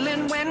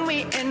ceiling when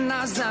we in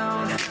our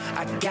zone.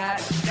 I got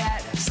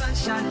that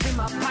sunshine in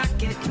my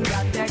pocket,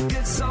 got that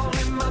good soul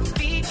in my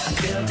feet. I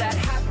feel that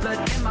hot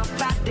blood in my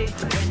body.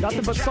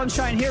 Nothing but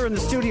sunshine here in the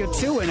studio,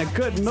 too, in a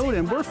good mood,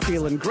 and we're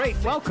feeling great.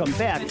 Welcome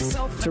back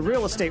to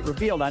Real Estate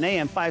Revealed on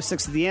AM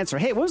 560, The Answer.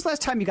 Hey, when was the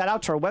last time you got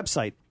out to our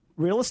website?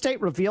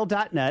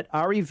 realestaterevealed.net,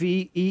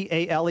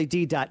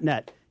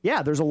 REVEALED.net.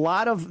 Yeah,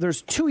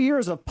 there's 2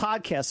 years of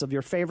podcasts of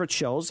your favorite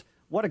shows.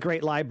 What a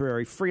great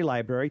library, free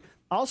library.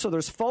 Also,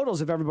 there's photos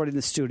of everybody in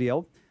the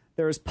studio.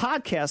 There's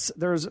podcasts,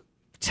 there's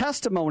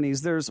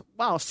testimonies, there's,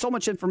 so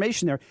much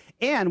information there.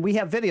 And we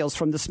have videos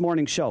from this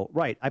morning's show.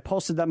 Right, I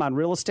posted them on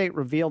Real Estate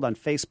Revealed on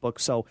Facebook.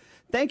 So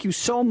thank you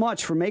so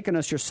much for making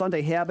us your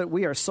Sunday habit.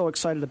 We are so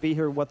excited to be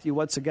here with you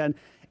once again.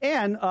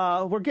 And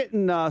we're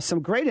getting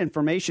some great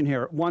information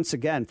here once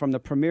again from the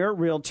premier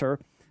realtor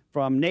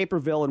from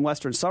Naperville and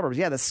Western Suburbs.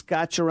 Yeah, that's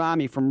Scott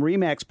Jerami from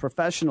RE/MAX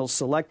Professional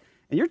Select.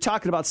 And you're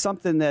talking about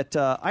something that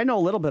I know a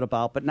little bit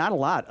about, but not a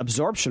lot,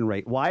 absorption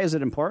rate. Why is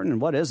it important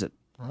and what is it?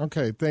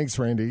 Okay, thanks,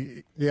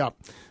 Randy. Yeah,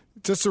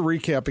 just to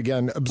recap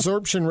again,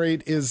 absorption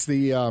rate is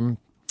the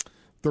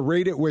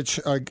rate at which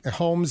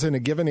homes in a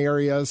given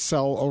area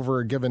sell over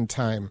a given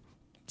time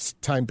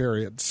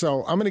period.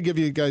 So I'm going to give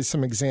you guys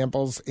some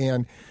examples.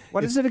 And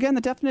what is it again,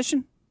 the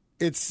definition?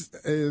 It's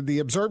the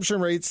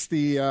absorption rate's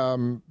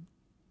the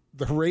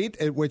rate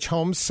at which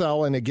homes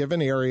sell in a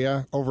given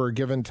area over a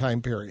given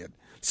time period.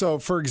 So,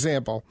 for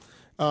example,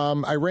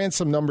 I ran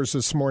some numbers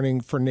this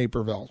morning for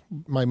Naperville,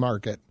 my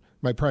market,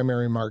 my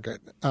primary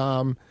market.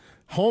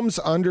 Homes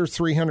under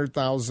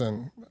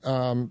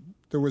 $300,000,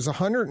 there was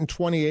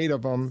 128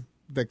 of them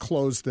that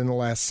closed in the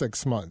last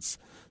 6 months.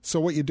 So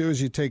what you do is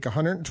you take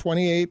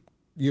 128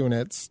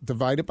 units,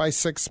 divide it by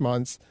 6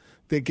 months.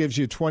 That gives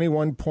you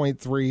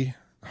 21.3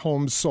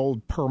 homes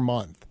sold per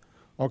month.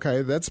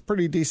 Okay, that's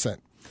pretty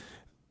decent.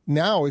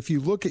 Now, if you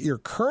look at your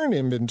current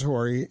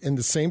inventory in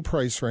the same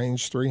price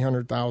range,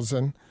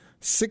 300,000,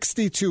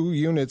 62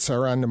 units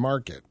are on the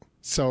market.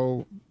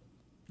 So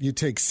you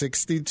take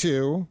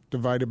 62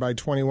 divided by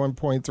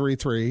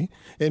 21.33.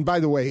 And by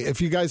the way,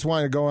 if you guys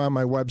want to go on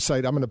my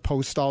website, I'm going to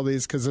post all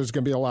these because there's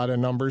going to be a lot of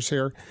numbers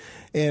here.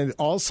 And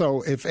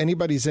also, if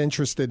anybody's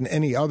interested in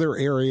any other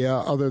area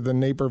other than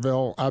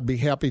Naperville, I'd be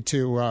happy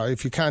to,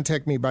 if you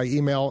contact me by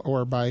email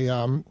or by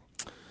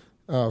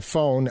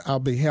phone, I'll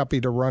be happy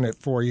to run it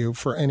for you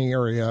for any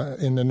area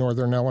in the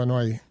Northern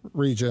Illinois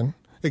region,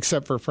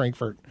 except for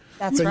Frankfort.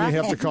 That's then right. You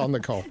have to call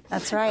Nicole.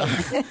 That's right.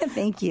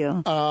 Thank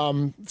you.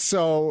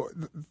 So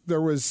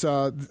there was,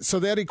 so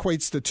that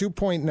equates to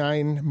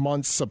 2.9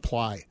 months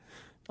supply.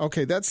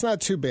 Okay, that's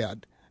not too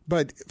bad.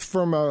 But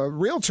from a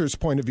realtor's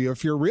point of view,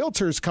 if your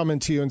realtor's coming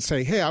to you and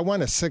say, hey, I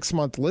want a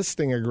 6-month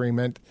listing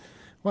agreement,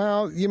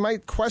 well, you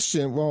might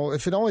question, well,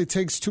 if it only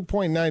takes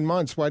 2.9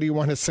 months, why do you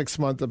want a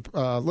 6-month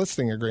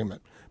listing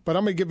agreement? But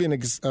I'm going to give you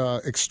an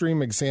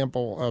extreme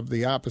example of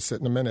the opposite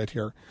in a minute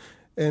here.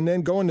 And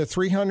then going to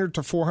 300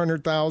 to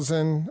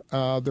 400,000,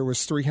 there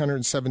was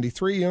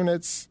 373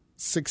 units,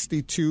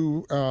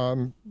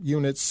 62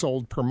 units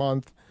sold per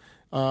month,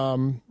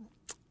 and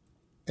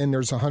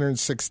there's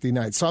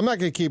 169. So I'm not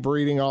going to keep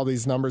reading all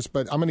these numbers,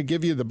 but I'm going to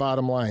give you the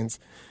bottom lines.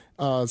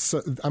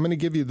 So I'm going to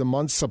give you the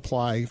month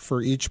supply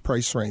for each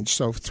price range.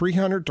 So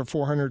 300 to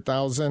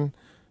 400,000,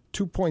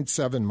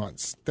 2.7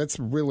 months. That's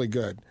really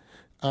good.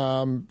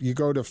 You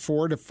go to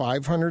 4 to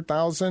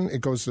 500,000, it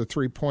goes to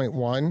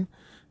 3.1.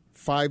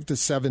 5 to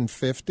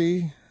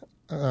 750,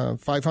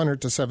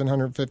 500 to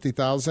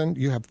 750,000,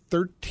 you have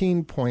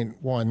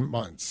 13.1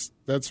 months.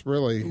 That's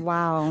really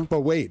wow.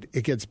 But wait,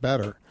 it gets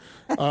better.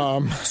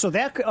 So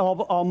that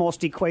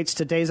almost equates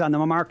to days on the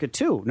market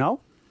too.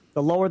 No,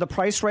 the lower the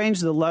price range,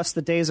 the less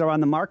the days are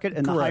on the market,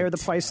 and the higher the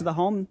price of the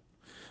home.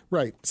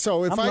 Right.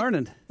 So if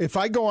if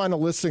I go on a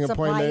listing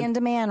appointment, supply and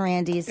demand,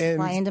 Randy,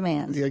 supply and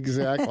demand.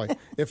 Exactly.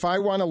 If I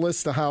want to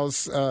list a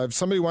house, if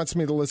somebody wants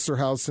me to list their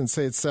house and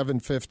say it's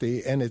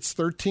 $750 and it's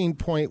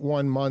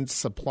 13.1 months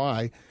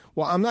supply,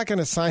 well, I'm not going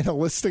to sign a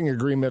listing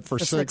agreement for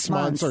 6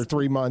 months or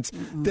 3 months.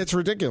 Mm-hmm. That's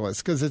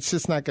ridiculous because it's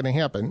just not going to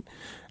happen.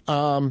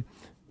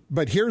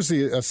 But here's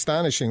the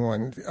astonishing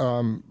one: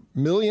 $1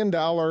 million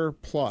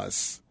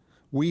plus.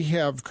 We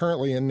have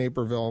currently in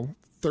Naperville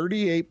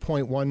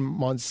 38.1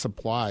 months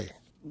supply.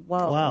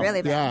 Whoa, wow.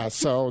 Really bad. Yeah,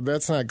 so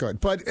that's not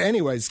good. But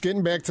anyways,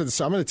 getting back to this,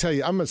 I'm going to tell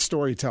you, I'm a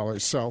storyteller,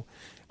 so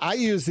I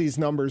use these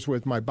numbers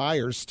with my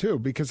buyers too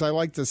because I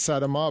like to set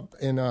them up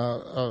in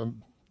a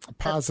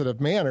positive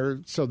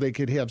manner so they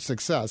could have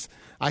success.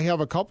 I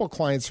have a couple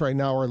clients right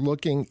now who are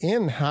looking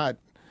in hot,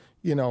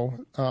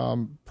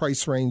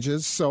 price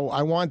ranges, so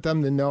I want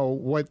them to know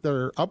what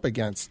they're up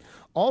against.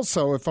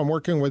 Also, if I'm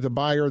working with a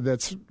buyer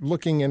that's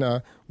looking in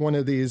one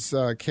of these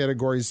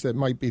categories that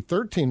might be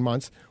 13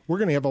 months, we're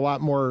going to have a lot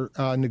more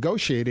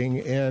negotiating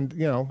and,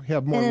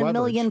 have more leverage. And $1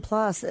 million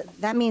plus,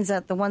 that means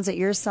that the ones that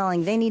you're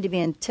selling, they need to be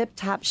in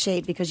tip-top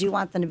shape because you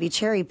want them to be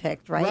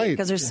cherry-picked, right?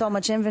 Because there's so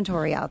much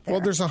inventory out there.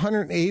 Well, there's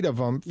 108 of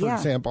them, for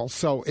example.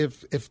 So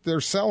if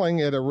they're selling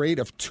at a rate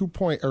of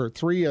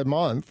 3 a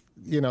month,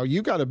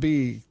 you got to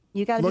be...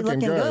 You got to be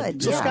looking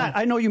good. So, Scott,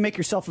 I know you make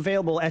yourself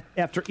available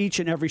after each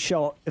and every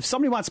show. If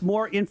somebody wants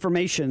more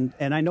information,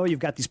 and I know you've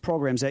got these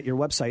programs at your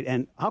website,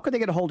 and how could they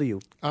get a hold of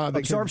you?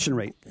 Absorption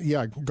rate.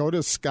 Yeah, go to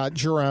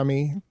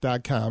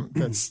scottgerami.com.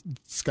 That's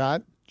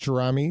Scott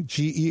Gerami,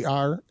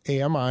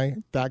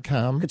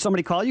 GERAMI.com. Could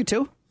somebody call you,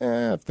 too?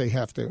 If they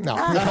have to. No.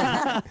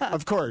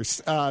 Of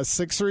course.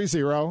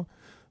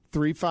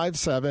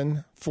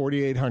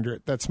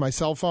 630-357-4800. That's my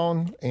cell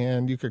phone,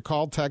 and you could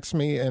call, text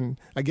me. And,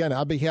 again,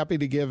 I'll be happy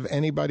to give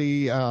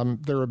anybody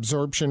their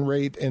absorption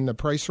rate in the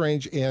price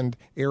range and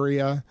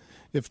area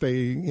if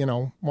they,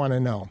 want to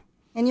know.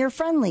 And you're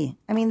friendly.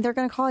 I mean, they're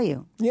going to call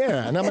you.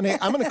 Yeah, and I'm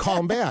going to call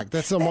them back.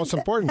 That's the most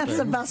important thing. That's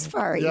the best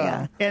part,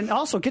 yeah. And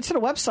also, get to the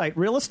website,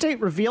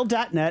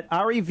 realestaterevealed.net,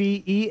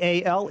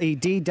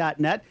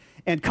 REVEALED.net.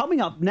 And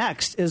coming up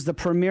next is the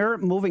premier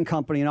moving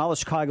company in all the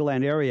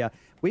Chicagoland area.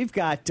 We've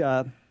got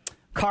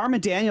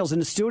Carmen Daniels in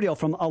the studio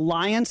from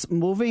Alliance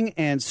Moving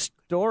and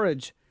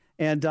Storage.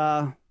 And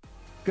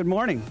good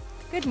morning.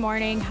 Good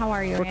morning. How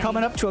are you, We're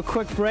coming up to a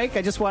quick break.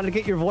 I just wanted to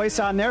get your voice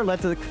on there. Let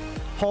the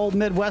whole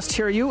Midwest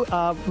hear you.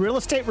 Real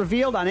Estate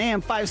Revealed on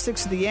AM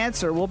 560 The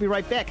Answer. We'll be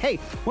right back. Hey,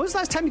 when was the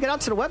last time you got out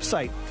to the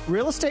website?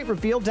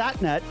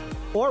 realestaterevealed.net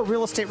or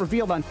Real Estate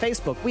Revealed on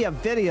Facebook. We have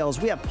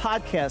videos. We have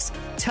podcasts,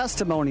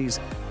 testimonies.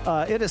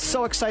 It is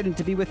so exciting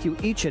to be with you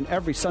each and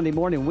every Sunday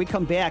morning. When we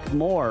come back,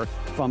 more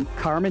from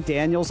Carmen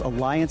Daniels,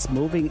 Alliance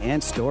Moving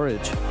and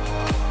Storage.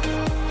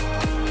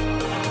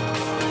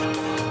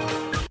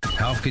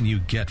 How can you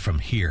get from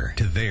here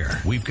to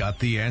there? We've got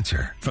the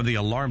answer from the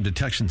Alarm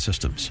Detection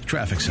Systems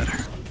Traffic Center.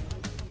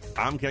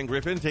 I'm Ken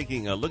Griffin,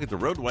 taking a look at the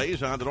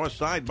roadways on the north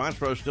side.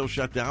 Montrose still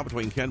shut down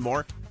between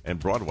Kenmore and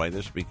Broadway.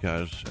 This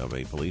because of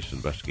a police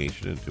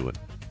investigation into an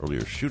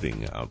earlier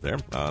shooting out there.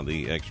 On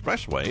the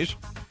expressways,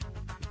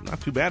 not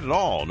too bad at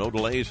all. No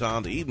delays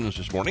on the Edens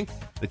this morning.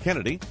 The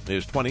Kennedy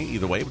is 20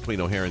 either way between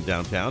O'Hare and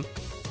downtown.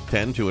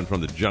 10 to and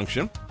from the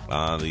junction.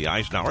 On the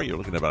Eisenhower, you're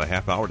looking at about a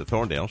half hour to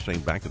Thorndale. Same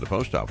back to the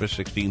post office.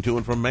 16 to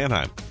and from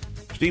Manheim.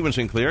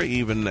 Stevenson clear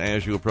even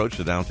as you approach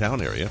the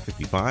downtown area.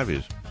 55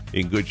 is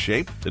in good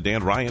shape. The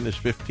Dan Ryan is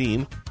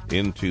 15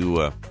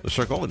 into the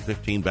Circle and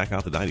 15 back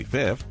out to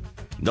 95th.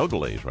 No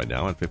delays right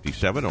now on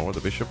 57 or the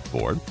Bishop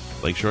Ford.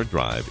 Lakeshore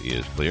Drive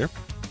is clear.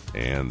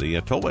 And the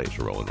tollways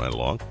are rolling right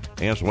along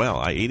as well.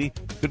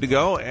 I-80, good to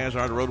go, as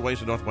are the roadways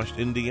in northwest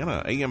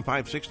Indiana. AM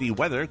 560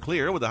 weather,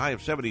 clear with a high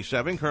of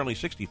 77, currently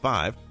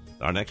 65.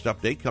 Our next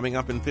update coming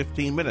up in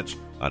 15 minutes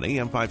on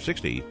AM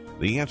 560,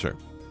 The Answer.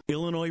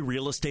 Illinois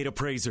real estate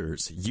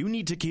appraisers, you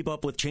need to keep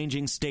up with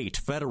changing state,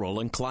 federal,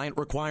 and client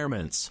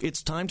requirements.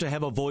 It's time to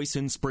have a voice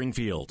in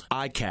Springfield.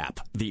 ICAP,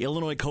 the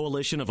Illinois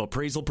Coalition of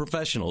Appraisal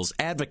Professionals,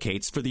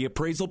 advocates for the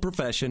appraisal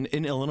profession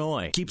in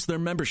Illinois, keeps their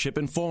membership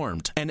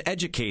informed, and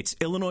educates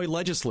Illinois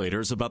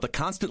legislators about the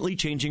constantly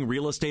changing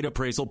real estate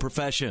appraisal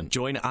profession.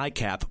 Join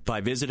ICAP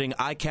by visiting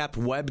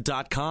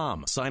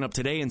icapweb.com. Sign up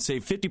today and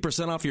save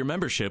 50% off your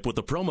membership with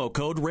the promo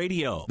code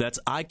RADIO. That's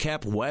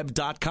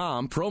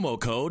icapweb.com, promo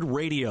code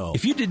RADIO.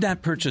 If you did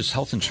not purchase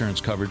health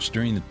insurance coverage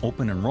during the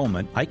open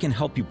enrollment, I can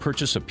help you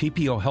purchase a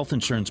PPO health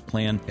insurance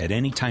plan at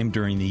any time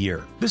during the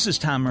year. This is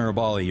Tom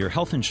Marabali, your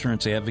health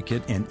insurance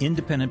advocate and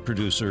independent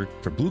producer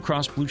for Blue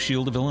Cross Blue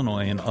Shield of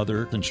Illinois and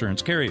other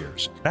insurance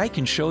carriers. I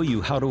can show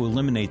you how to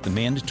eliminate the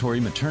mandatory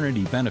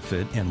maternity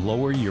benefit and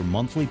lower your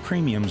monthly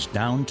premiums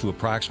down to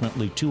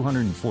approximately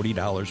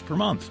 $240 per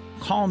month.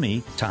 Call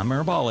me, Tom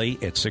Marabali,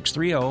 at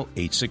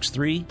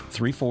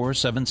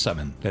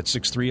 630-863-3477. That's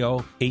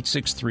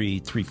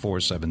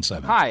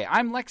 630-863-3477. Hi,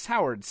 I'm Lex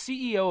Howard,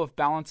 CEO of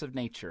Balance of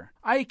Nature.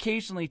 I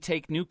occasionally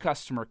take new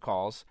customer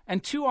calls,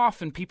 and too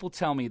often people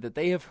tell me that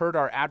they have heard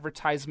our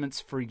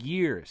advertisements for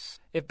years.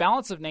 If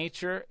Balance of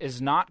Nature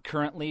is not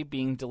currently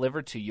being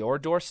delivered to your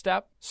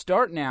doorstep,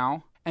 start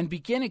now and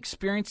begin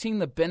experiencing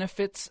the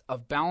benefits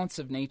of Balance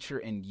of Nature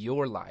in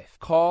your life.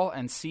 Call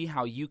and see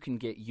how you can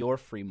get your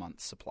free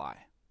month's supply.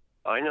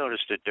 I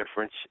noticed a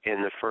difference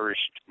in the first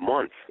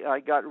month.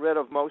 I got rid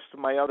of most of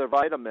my other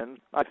vitamins.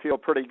 I feel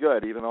pretty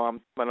good, even though I'm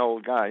an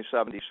old guy,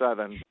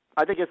 77.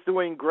 I think it's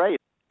doing great.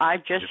 I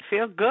just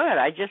feel good.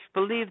 I just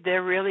believe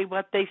they're really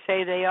what they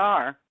say they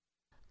are.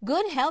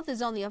 Good health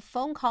is only a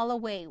phone call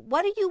away.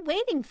 What are you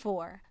waiting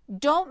for?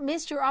 Don't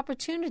miss your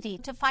opportunity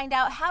to find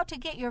out how to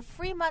get your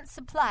free month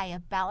supply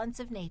of Balance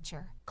of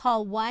Nature.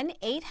 Call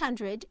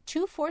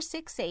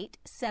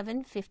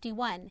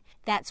 1-800-2468-751.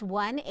 That's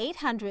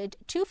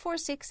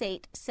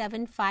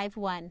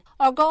 1-800-2468-751.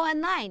 Or go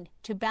online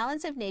to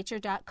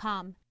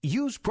balanceofnature.com.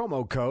 Use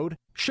promo code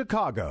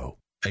Chicago.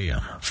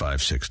 AM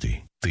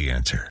 560, The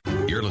Answer.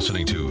 You're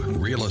listening to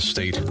Real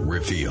Estate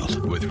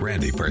Revealed with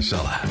Randy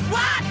Barcella.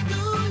 What do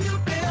you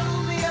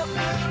build me up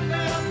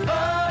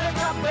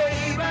buttercup,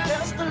 baby,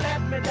 just to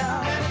let me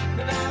down?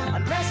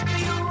 And mess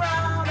me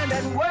around, and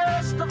then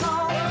worst of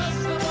all,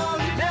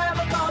 you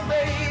never call,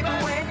 baby,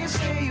 when you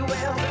say you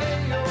will.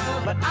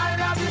 But I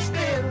love you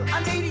still. I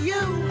need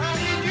you.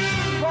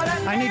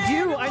 I need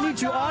you. I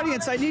need you,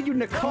 audience. I need you,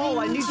 Nicole.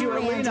 I need you,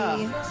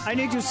 Alina. I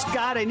need you,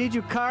 Scott. I need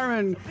you,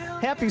 Carmen.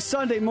 Happy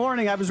Sunday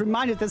morning. I was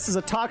reminded this is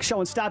a talk show,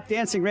 and stop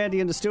dancing, Randy,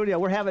 in the studio.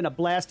 We're having a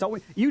blast, don't we?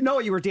 You know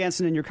you were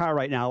dancing in your car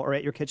right now or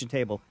at your kitchen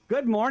table.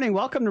 Good morning.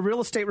 Welcome to Real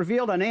Estate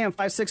Revealed on AM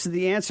 560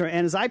 The Answer.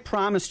 And as I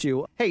promised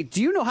you, hey,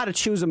 do you know how to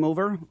choose a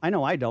mover? I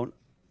know I don't.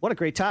 What a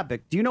great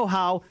topic. Do you know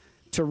how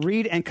to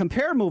read and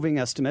compare moving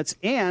estimates?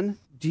 And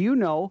do you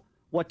know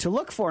what to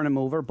look for in a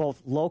mover, both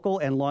local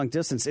and long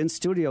distance? In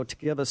studio to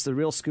give us the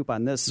real scoop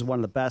on this is one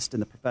of the best in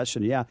the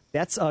profession. Yeah,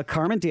 that's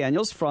Carmen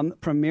Daniels from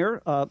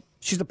Premier.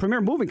 She's the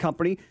Premier Moving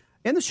Company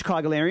in the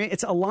Chicago area.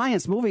 It's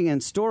Alliance Moving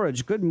and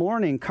Storage. Good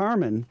morning,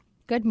 Carmen.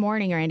 Good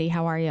morning, Randy.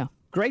 How are you?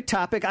 Great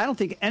topic. I don't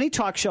think any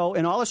talk show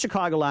in all of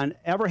Chicagoland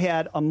ever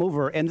had a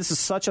mover, and this is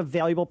such a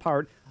valuable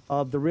part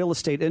of the real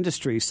estate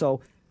industry.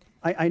 So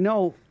I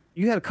know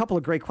you had a couple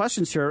of great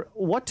questions here.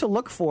 What to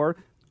look for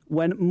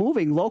when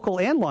moving local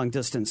and long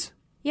distance?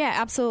 Yeah,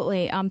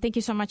 absolutely. Thank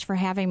you so much for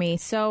having me.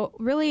 So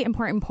really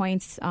important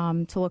points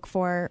to look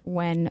for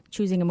when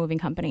choosing a moving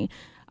company.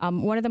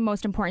 One of the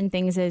most important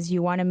things is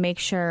you want to make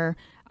sure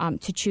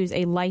to choose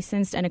a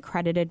licensed and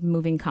accredited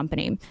moving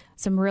company.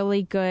 Some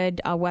really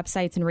good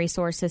websites and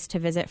resources to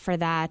visit for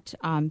that,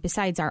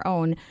 besides our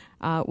own,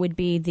 would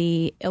be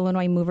the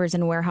Illinois Movers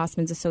and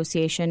Warehousemen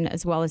Association,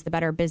 as well as the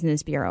Better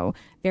Business Bureau.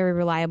 Very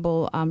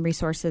reliable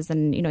resources,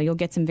 and you'll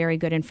get some very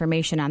good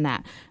information on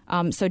that.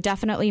 So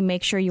definitely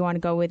make sure you want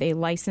to go with a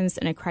licensed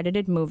and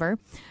accredited mover.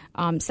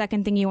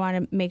 Second thing you want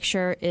to make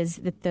sure is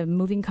that the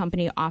moving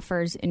company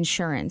offers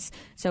insurance.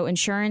 So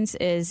insurance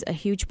is a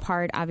huge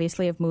part,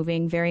 obviously, of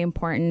moving, very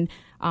important.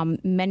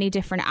 Many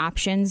different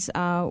options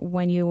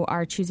when you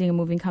are choosing a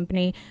moving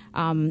company.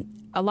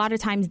 A lot of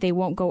times they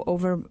won't go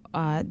over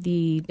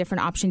the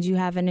different options you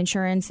have in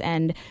insurance,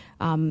 and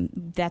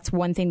that's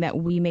one thing that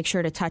we make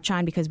sure to touch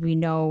on because we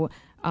know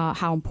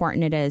how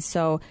important it is.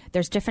 So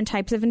there's different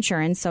types of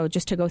insurance. So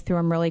just to go through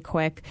them really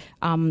quick,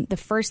 the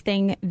first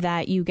thing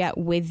that you get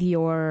with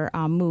your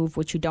move,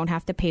 which you don't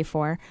have to pay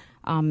for,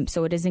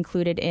 so it is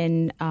included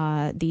in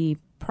the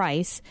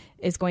price,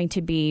 is going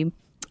to be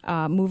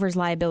mover's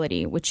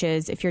liability, which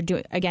is if you're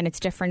doing, again,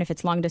 it's different if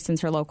it's long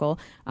distance or local,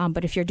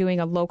 but if you're doing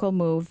a local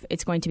move,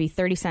 it's going to be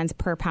 30 cents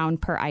per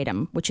pound per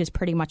item, which is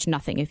pretty much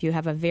nothing. If you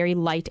have a very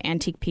light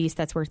antique piece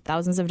that's worth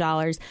thousands of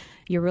dollars,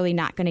 you're really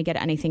not going to get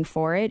anything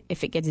for it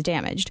if it gets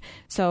damaged.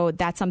 So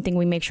that's something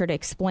we make sure to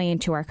explain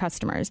to our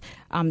customers.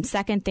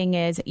 Second thing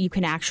is you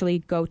can actually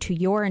go to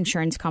your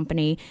insurance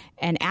company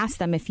and ask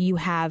them if you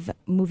have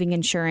moving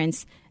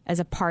insurance as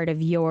a part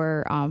of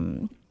your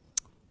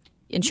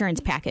insurance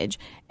package.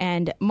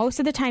 And most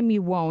of the time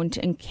you won't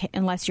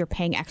unless you're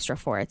paying extra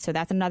for it. So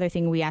that's another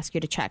thing we ask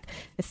you to check.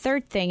 The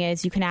third thing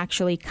is you can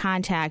actually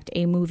contact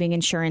a moving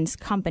insurance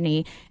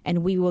company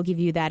and we will give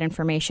you that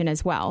information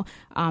as well.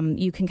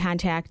 You can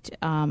contact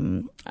a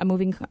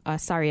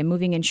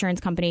moving insurance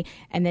company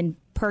and then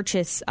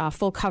purchase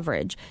full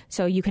coverage.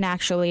 So you can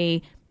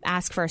actually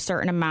ask for a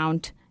certain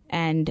amount,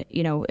 and,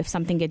 if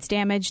something gets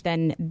damaged,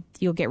 then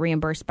you'll get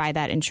reimbursed by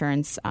that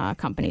insurance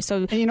company.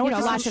 So,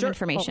 lots of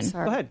information.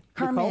 Go ahead.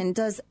 Carmen,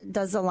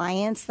 does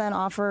Alliance then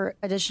offer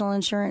additional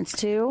insurance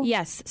too?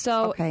 Yes.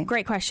 So,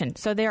 Great question.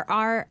 So there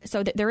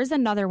is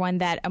another one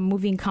that a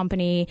moving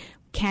company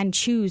can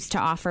choose to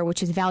offer,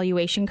 which is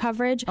valuation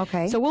coverage.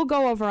 Okay. So we'll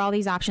go over all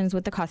these options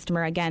with the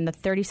customer. Again, the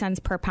 30 cents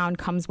per pound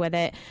comes with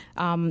it.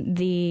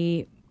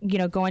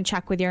 Go and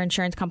check with your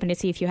insurance company to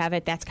see if you have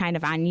it. That's kind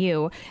of on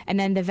you. And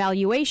then the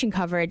valuation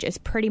coverage is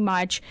pretty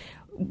much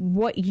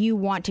what you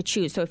want to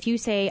choose. So if you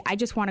say, I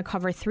just want to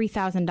cover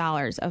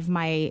 $3,000 of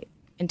my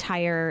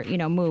entire,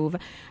 move,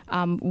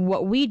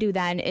 what we do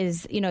then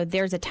is,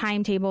 there's a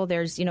timetable,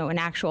 there's, an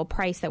actual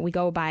price that we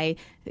go by,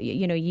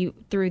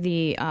 through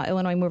the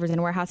Illinois Movers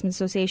and Warehousemen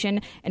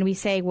Association. And we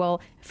say,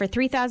 well, for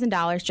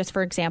 $3,000, just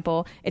for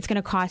example, it's going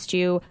to cost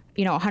you,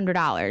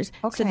 $100.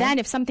 Okay. So then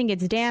if something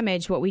gets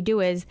damaged, what we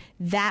do is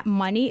that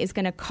money is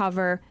going to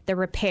cover the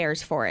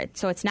repairs for it.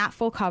 So it's not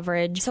full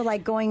coverage. So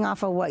like going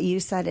off of what you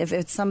said, if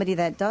it's somebody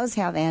that does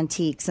have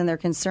antiques and they're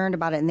concerned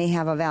about it and they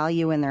have a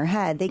value in their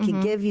head, they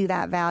could give you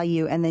that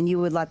value and then you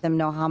would let them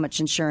know how much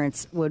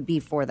insurance would be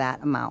for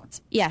that amount.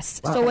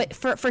 Yes. Okay.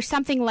 So for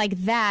something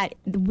like that,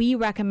 we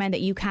recommend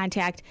that you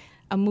contact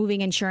a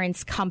moving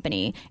insurance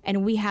company,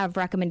 and we have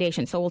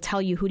recommendations. So we'll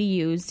tell you who to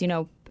use,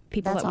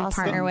 people That's that we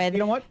awesome. partner with. You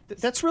know what?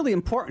 That's really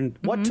important.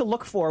 What to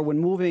look for when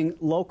moving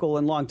local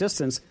and long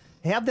distance.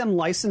 Have them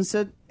licensed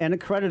and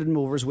accredited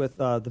movers with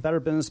the Better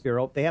Business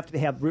Bureau. They have to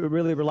have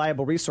really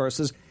reliable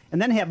resources,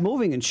 and then have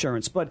moving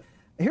insurance. But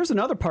here's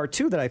another part,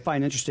 too, that I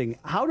find interesting.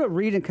 How to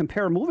read and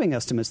compare moving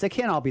estimates. They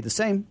can't all be the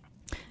same.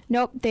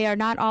 Nope, they are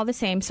not all the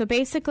same. So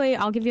basically,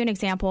 I'll give you an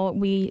example.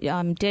 We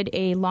did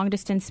a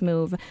long-distance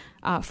move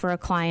for a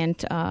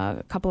client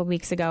a couple of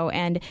weeks ago,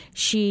 and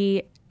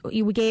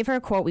we gave her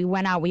a quote. We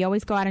went out. We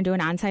always go out and do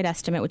an on-site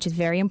estimate, which is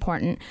very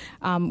important.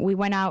 We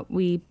went out.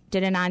 We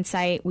did an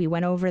on-site. We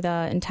went over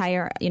the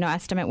entire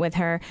estimate with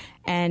her,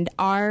 and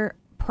our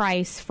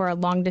price for a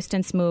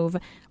long-distance move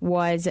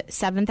was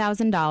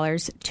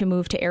 $7,000 to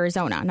move to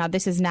Arizona. Now,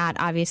 this is not,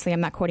 obviously,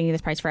 I'm not quoting you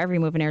this price for every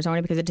move in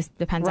Arizona because it just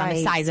depends on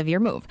the size of your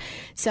move.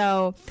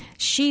 So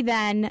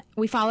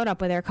we followed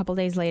up with her a couple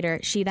days later.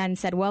 She then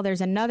said, well,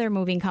 there's another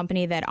moving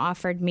company that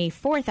offered me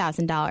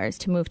 $4,000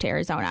 to move to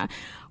Arizona.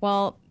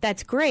 Well,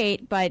 that's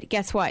great, but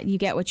guess what? You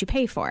get what you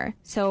pay for.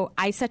 So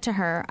I said to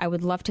her, I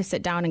would love to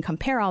sit down and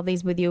compare all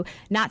these with you,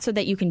 not so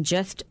that you can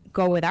just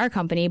go with our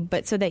company,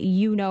 but so that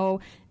you know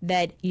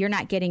that you're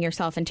not getting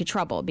yourself into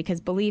trouble. Because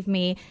believe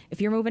me,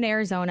 if you're moving to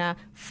Arizona,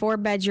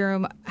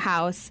 4-bedroom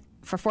house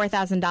for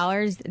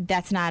 $4,000,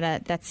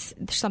 that's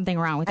something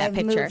wrong with that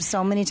picture. I've moved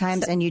so many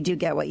times, and you do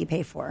get what you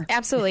pay for.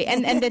 Absolutely.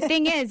 And the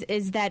thing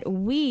is that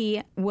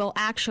we will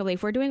actually,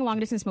 if we're doing a long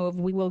distance move,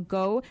 we will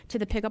go to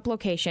the pickup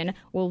location,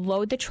 we'll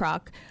load the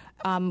truck,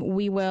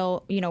 we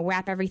will,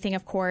 wrap everything,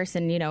 of course,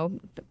 and,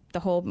 the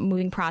whole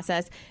moving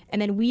process.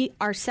 And then we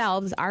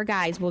ourselves, our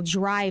guys, will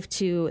drive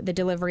to the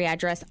delivery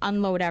address,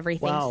 unload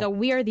everything. Wow. So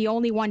we are the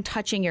only one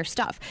touching your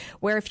stuff.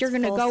 Where if you're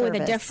going to Full go with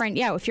service.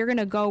 if you're going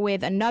to go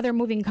with another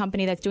moving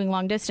company that's doing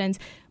long distance,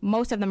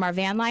 most of them are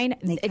van line.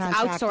 It's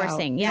contract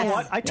outsourcing. out. Yes. You know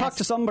what? I talked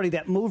to somebody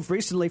that moved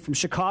recently from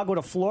Chicago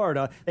to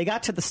Florida. They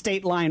got to the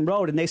State Line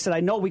Road, and they said,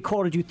 I know we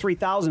quoted you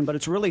 $3,000, but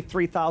it's really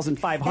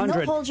 $3,500. And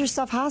they'll hold your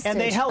stuff hostage.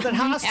 And they held it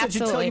hostage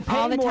until you paid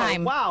all the more.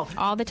 time. Wow.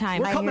 All the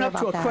time. We're coming up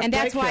to a quick And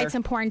that's break why here. it's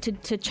important to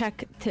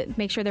check to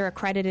make sure they're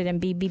accredited and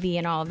BBB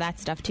and all of that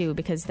stuff too,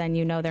 because then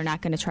they're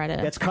not going to try to.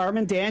 That's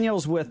Carmen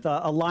Daniels with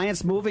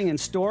Alliance Moving and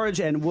Storage,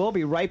 and we'll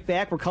be right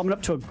back. We're coming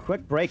up to a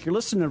quick break. You're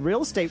listening to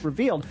Real Estate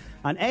Revealed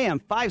on AM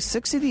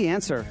 560 The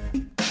Answer.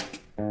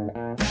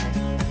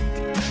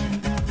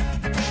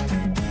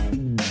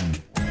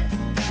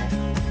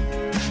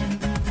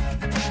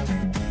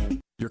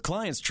 Your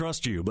clients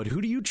trust you, but who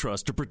do you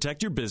trust to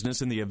protect your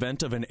business in the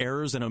event of an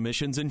errors and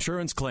omissions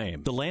insurance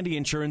claim? The Landy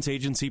Insurance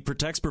Agency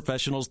protects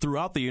professionals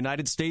throughout the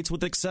United States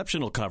with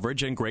exceptional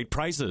coverage and great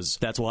prices.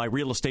 That's why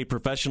real estate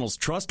professionals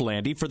trust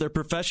Landy for their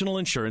professional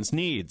insurance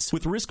needs.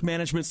 With risk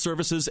management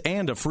services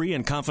and a free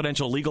and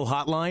confidential legal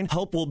hotline,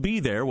 help will be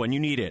there when you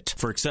need it.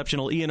 For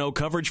exceptional E&O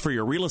coverage for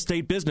your real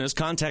estate business,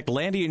 contact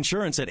Landy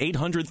Insurance at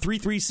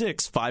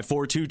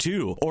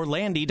 800-336-5422 or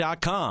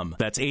landy.com.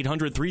 That's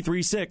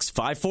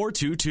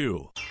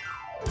 800-336-5422.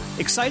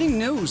 Exciting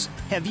news.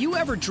 Have you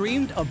ever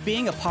dreamed of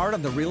being a part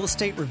of the Real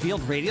Estate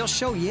Revealed radio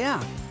show?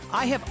 Yeah.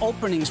 I have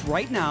openings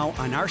right now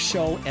on our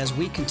show as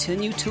we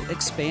continue to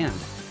expand.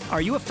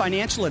 Are you a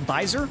financial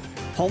advisor,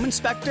 home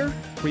inspector,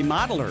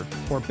 remodeler,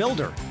 or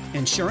builder,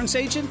 insurance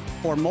agent,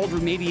 or mold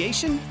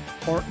remediation?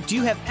 Or do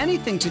you have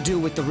anything to do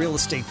with the real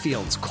estate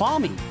fields? Call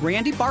me,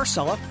 Randy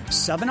Barcella,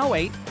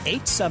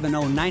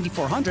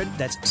 708-870-9400.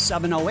 That's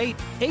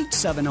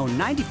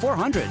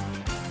 708-870-9400.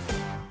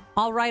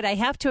 All right, I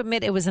have to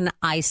admit it was an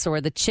eyesore.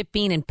 The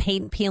chipping and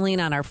paint peeling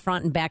on our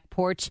front and back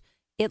porch,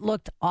 it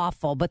looked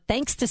awful. But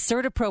thanks to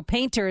CertaPro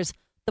painters,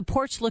 the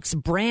porch looks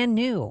brand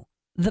new.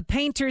 The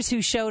painters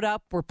who showed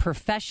up were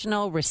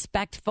professional,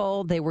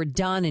 respectful. They were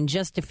done in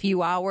just a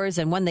few hours,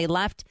 and when they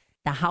left,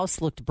 the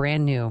house looked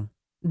brand new.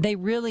 They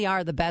really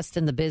are the best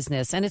in the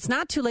business, and it's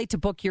not too late to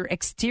book your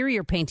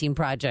exterior painting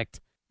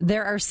project.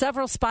 There are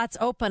several spots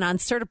open on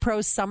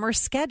CertaPro's summer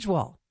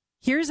schedule.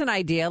 Here's an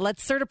idea. Let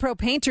CertaPro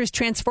painters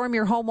transform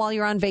your home while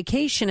you're on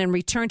vacation and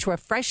return to a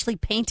freshly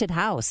painted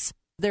house.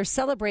 They're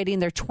celebrating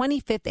their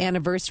 25th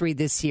anniversary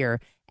this year,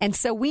 and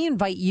so we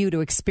invite you to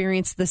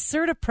experience the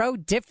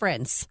CertaPro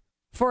difference.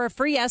 For a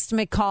free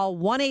estimate, call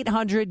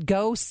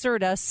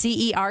 1-800-GO-CERTA,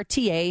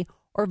 CERTA,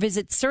 or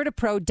visit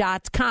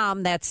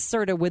CertaPro.com, that's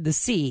Certa with the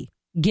C.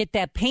 Get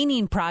that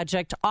painting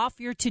project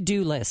off your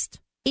to-do list.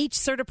 Each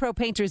CertaPro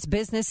Painters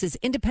business is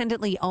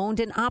independently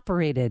owned and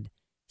operated.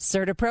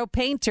 CertaPro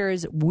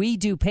Painters, we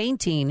do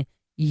painting,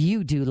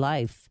 you do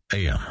life.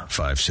 AM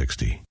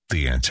 560,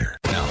 The Answer.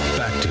 Now,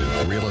 back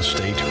to Real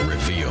Estate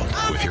Revealed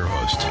with your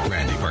host,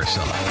 Randy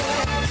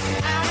Barcella.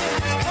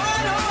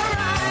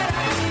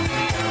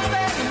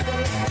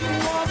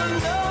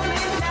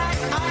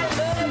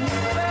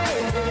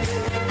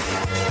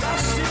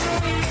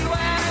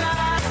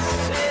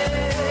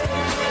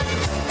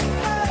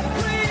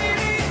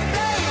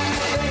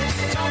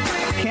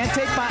 Can't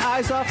take my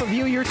eyes off of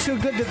you. You're too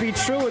good to be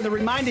true. And they're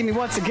reminding me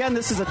once again,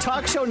 this is a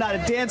talk show, not a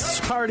dance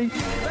party.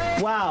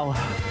 Wow.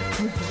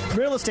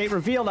 Real Estate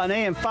Revealed on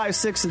AM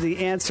 560,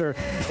 The Answer.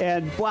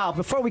 And wow,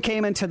 before we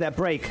came into that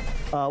break,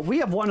 we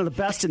have one of the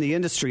best in the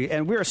industry,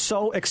 and we are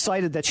so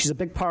excited that she's a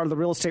big part of the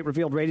Real Estate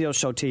Revealed radio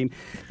show team.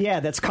 Yeah,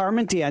 that's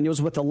Carmen Daniels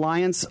with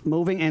Alliance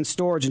Moving and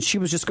Storage, and she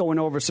was just going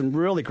over some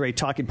really great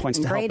talking points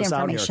to help us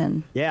out here. Great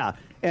information. Yeah,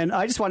 and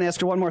I just want to ask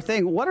her one more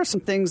thing. What are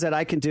some things that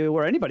I can do,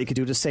 or anybody could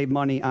do, to save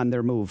money on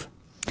their move?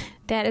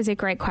 That is a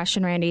great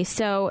question, Randy.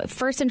 So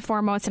first and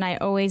foremost, and I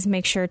always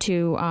make sure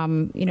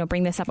to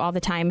bring this up all the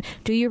time,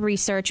 do your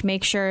research.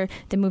 Make sure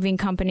the moving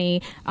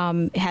company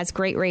has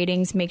great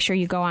ratings. Make sure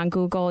you go on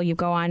Google, you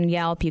go on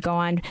Yelp, you go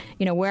on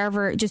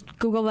wherever. Just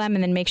Google them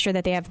and then make sure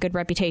that they have good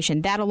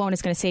reputation. That alone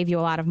is going to save you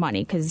a lot of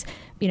money because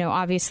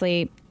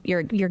obviously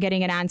you're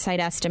getting an on-site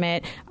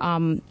estimate.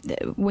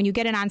 When you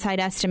get an on-site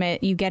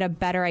estimate, you get a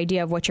better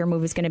idea of what your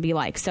move is going to be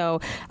like.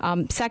 So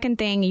second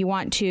thing, you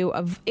want to,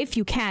 if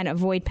you can,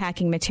 avoid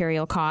packing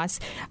material costs.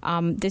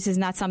 This is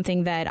not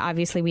something that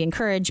obviously we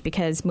encourage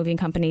because moving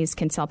companies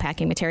can sell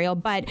packing material,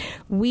 but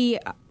we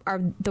are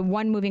the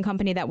one moving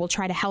company that will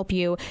try to help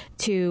you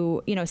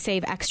to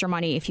save extra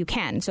money if you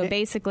can. So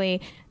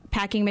basically,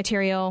 packing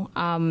material.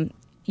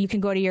 You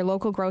can go to your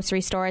local grocery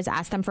stores,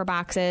 ask them for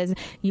boxes.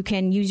 You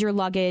can use your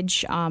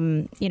luggage,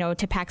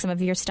 to pack some of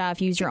your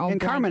stuff. Use your own.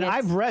 And Carmen,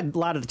 I've read a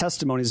lot of the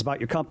testimonies about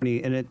your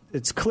company, and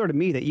it's clear to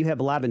me that you have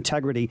a lot of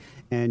integrity,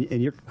 and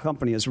your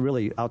company is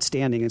really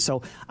outstanding. And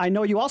so I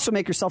know you also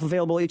make yourself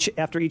available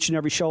after each and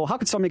every show. How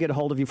can somebody get a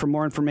hold of you for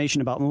more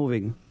information about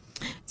moving?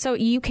 So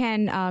you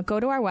can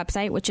go to our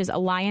website, which is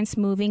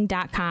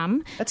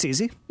alliancemoving.com. That's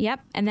easy. Yep.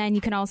 And then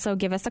you can also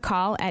give us a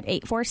call at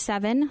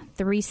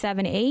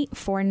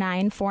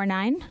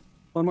 847-378-4949.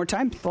 One more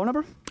time, phone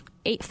number?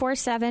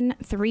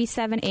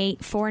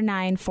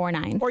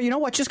 847-378-4949. Or you know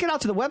what? Just get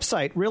out to the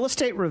website,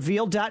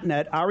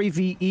 realestaterevealed.net,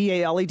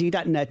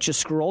 REVEALED.net. Just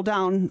scroll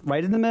down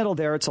right in the middle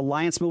there. It's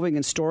Alliance Moving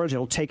and Storage.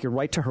 It'll take you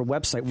right to her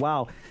website.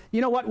 Wow.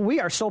 You know what?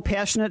 We are so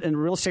passionate in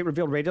Real Estate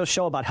Revealed radio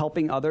show about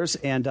helping others.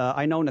 And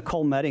I know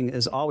Nicole Medding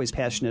is always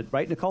passionate.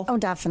 Right, Nicole? Oh,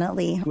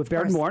 definitely. With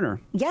Baird & Warner.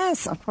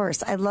 Yes, of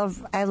course. I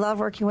love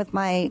working with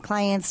my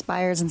clients,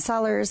 buyers, and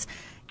sellers.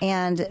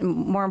 And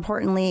more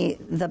importantly,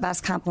 the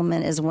best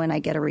compliment is when I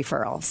get a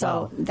referral. So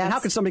wow. And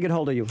how can somebody get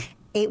hold of you?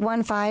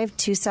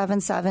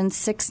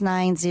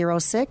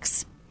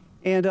 815-277-6906.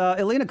 And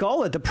Elena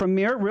Gola, the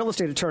premier real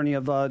estate attorney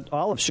of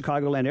all of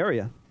Chicagoland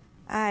area.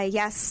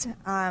 Yes,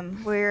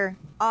 we're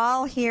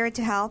all here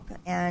to help.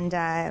 And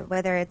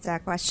whether it's a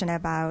question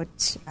about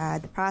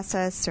the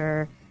process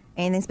or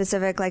anything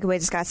specific like we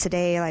discussed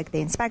today, like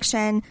the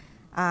inspection,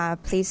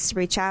 please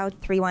reach out,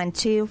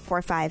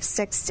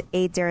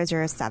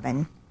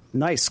 312-456-8007.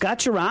 Nice. Scott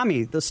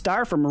Jerami, the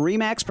star from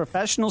RE/MAX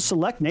Professional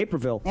Select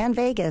Naperville. And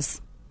Vegas.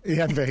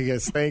 Yeah,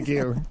 Vegas. Thank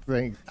you.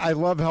 I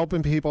love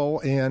helping people,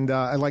 and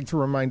I like to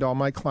remind all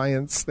my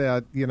clients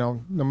that,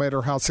 no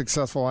matter how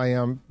successful I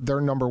am,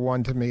 they're number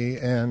one to me,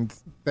 and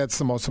that's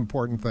the most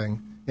important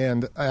thing.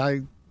 And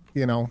I,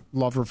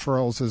 love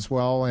referrals as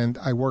well, and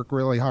I work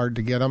really hard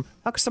to get them.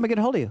 How can somebody get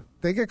a hold of you?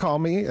 They can call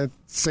me at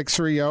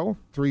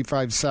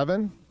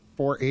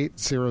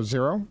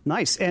 630-357-4800.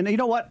 Nice. And you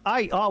know what?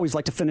 I always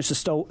like to finish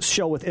the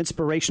show with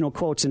inspirational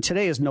quotes, and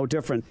today is no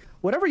different.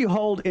 Whatever you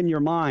hold in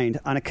your mind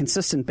on a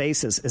consistent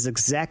basis is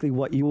exactly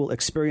what you will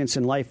experience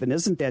in life. And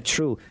isn't that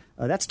true?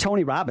 That's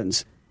Tony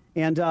Robbins.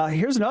 And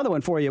here's another one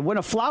for you. When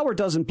a flower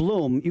doesn't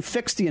bloom, you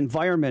fix the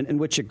environment in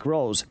which it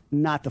grows,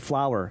 not the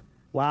flower.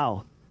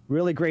 Wow.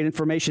 Really great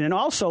information. And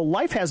also,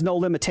 life has no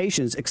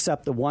limitations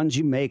except the ones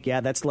you make. Yeah,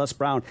 that's Les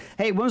Brown.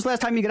 Hey, when was the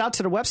last time you got out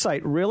to the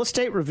website,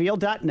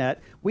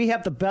 realestaterevealed.net? We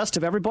have the best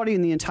of everybody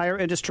in the entire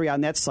industry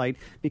on that site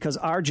because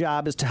our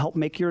job is to help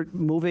make your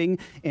moving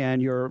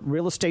and your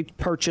real estate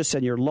purchase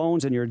and your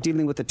loans and your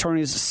dealing with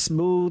attorneys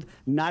smooth,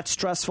 not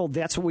stressful.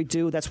 That's what we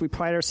do. That's what we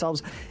pride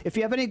ourselves. If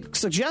you have any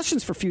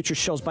suggestions for future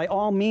shows, by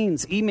all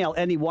means, email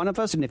any one of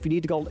us. And if you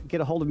need to go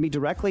get a hold of me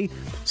directly,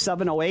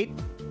 708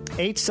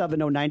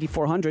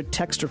 708-870-9400.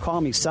 Text or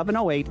call me,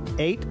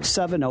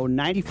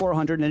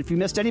 708-870-9400. And if you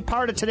missed any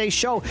part of today's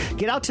show,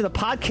 get out to the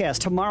podcast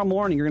tomorrow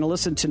morning. You're going to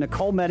listen to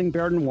Nicole Medding,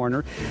 Baird &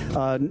 Warner,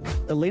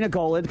 Alina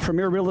Golod,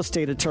 premier real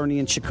estate attorney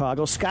in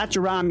Chicago, Scott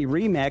Gerami,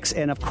 RE/MAX,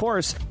 and, of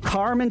course,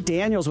 Carmen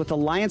Daniels with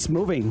Alliance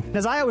Moving.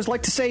 As I always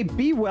like to say,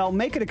 be well,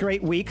 make it a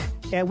great week,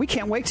 and we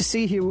can't wait to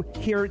see you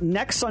here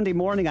next Sunday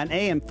morning on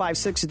AM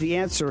 560 The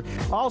Answer.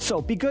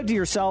 Also, be good to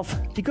yourself,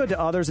 be good to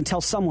others, and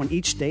tell someone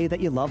each day that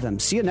you love them.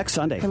 See you next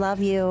Sunday. I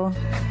love you.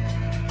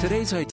 Today's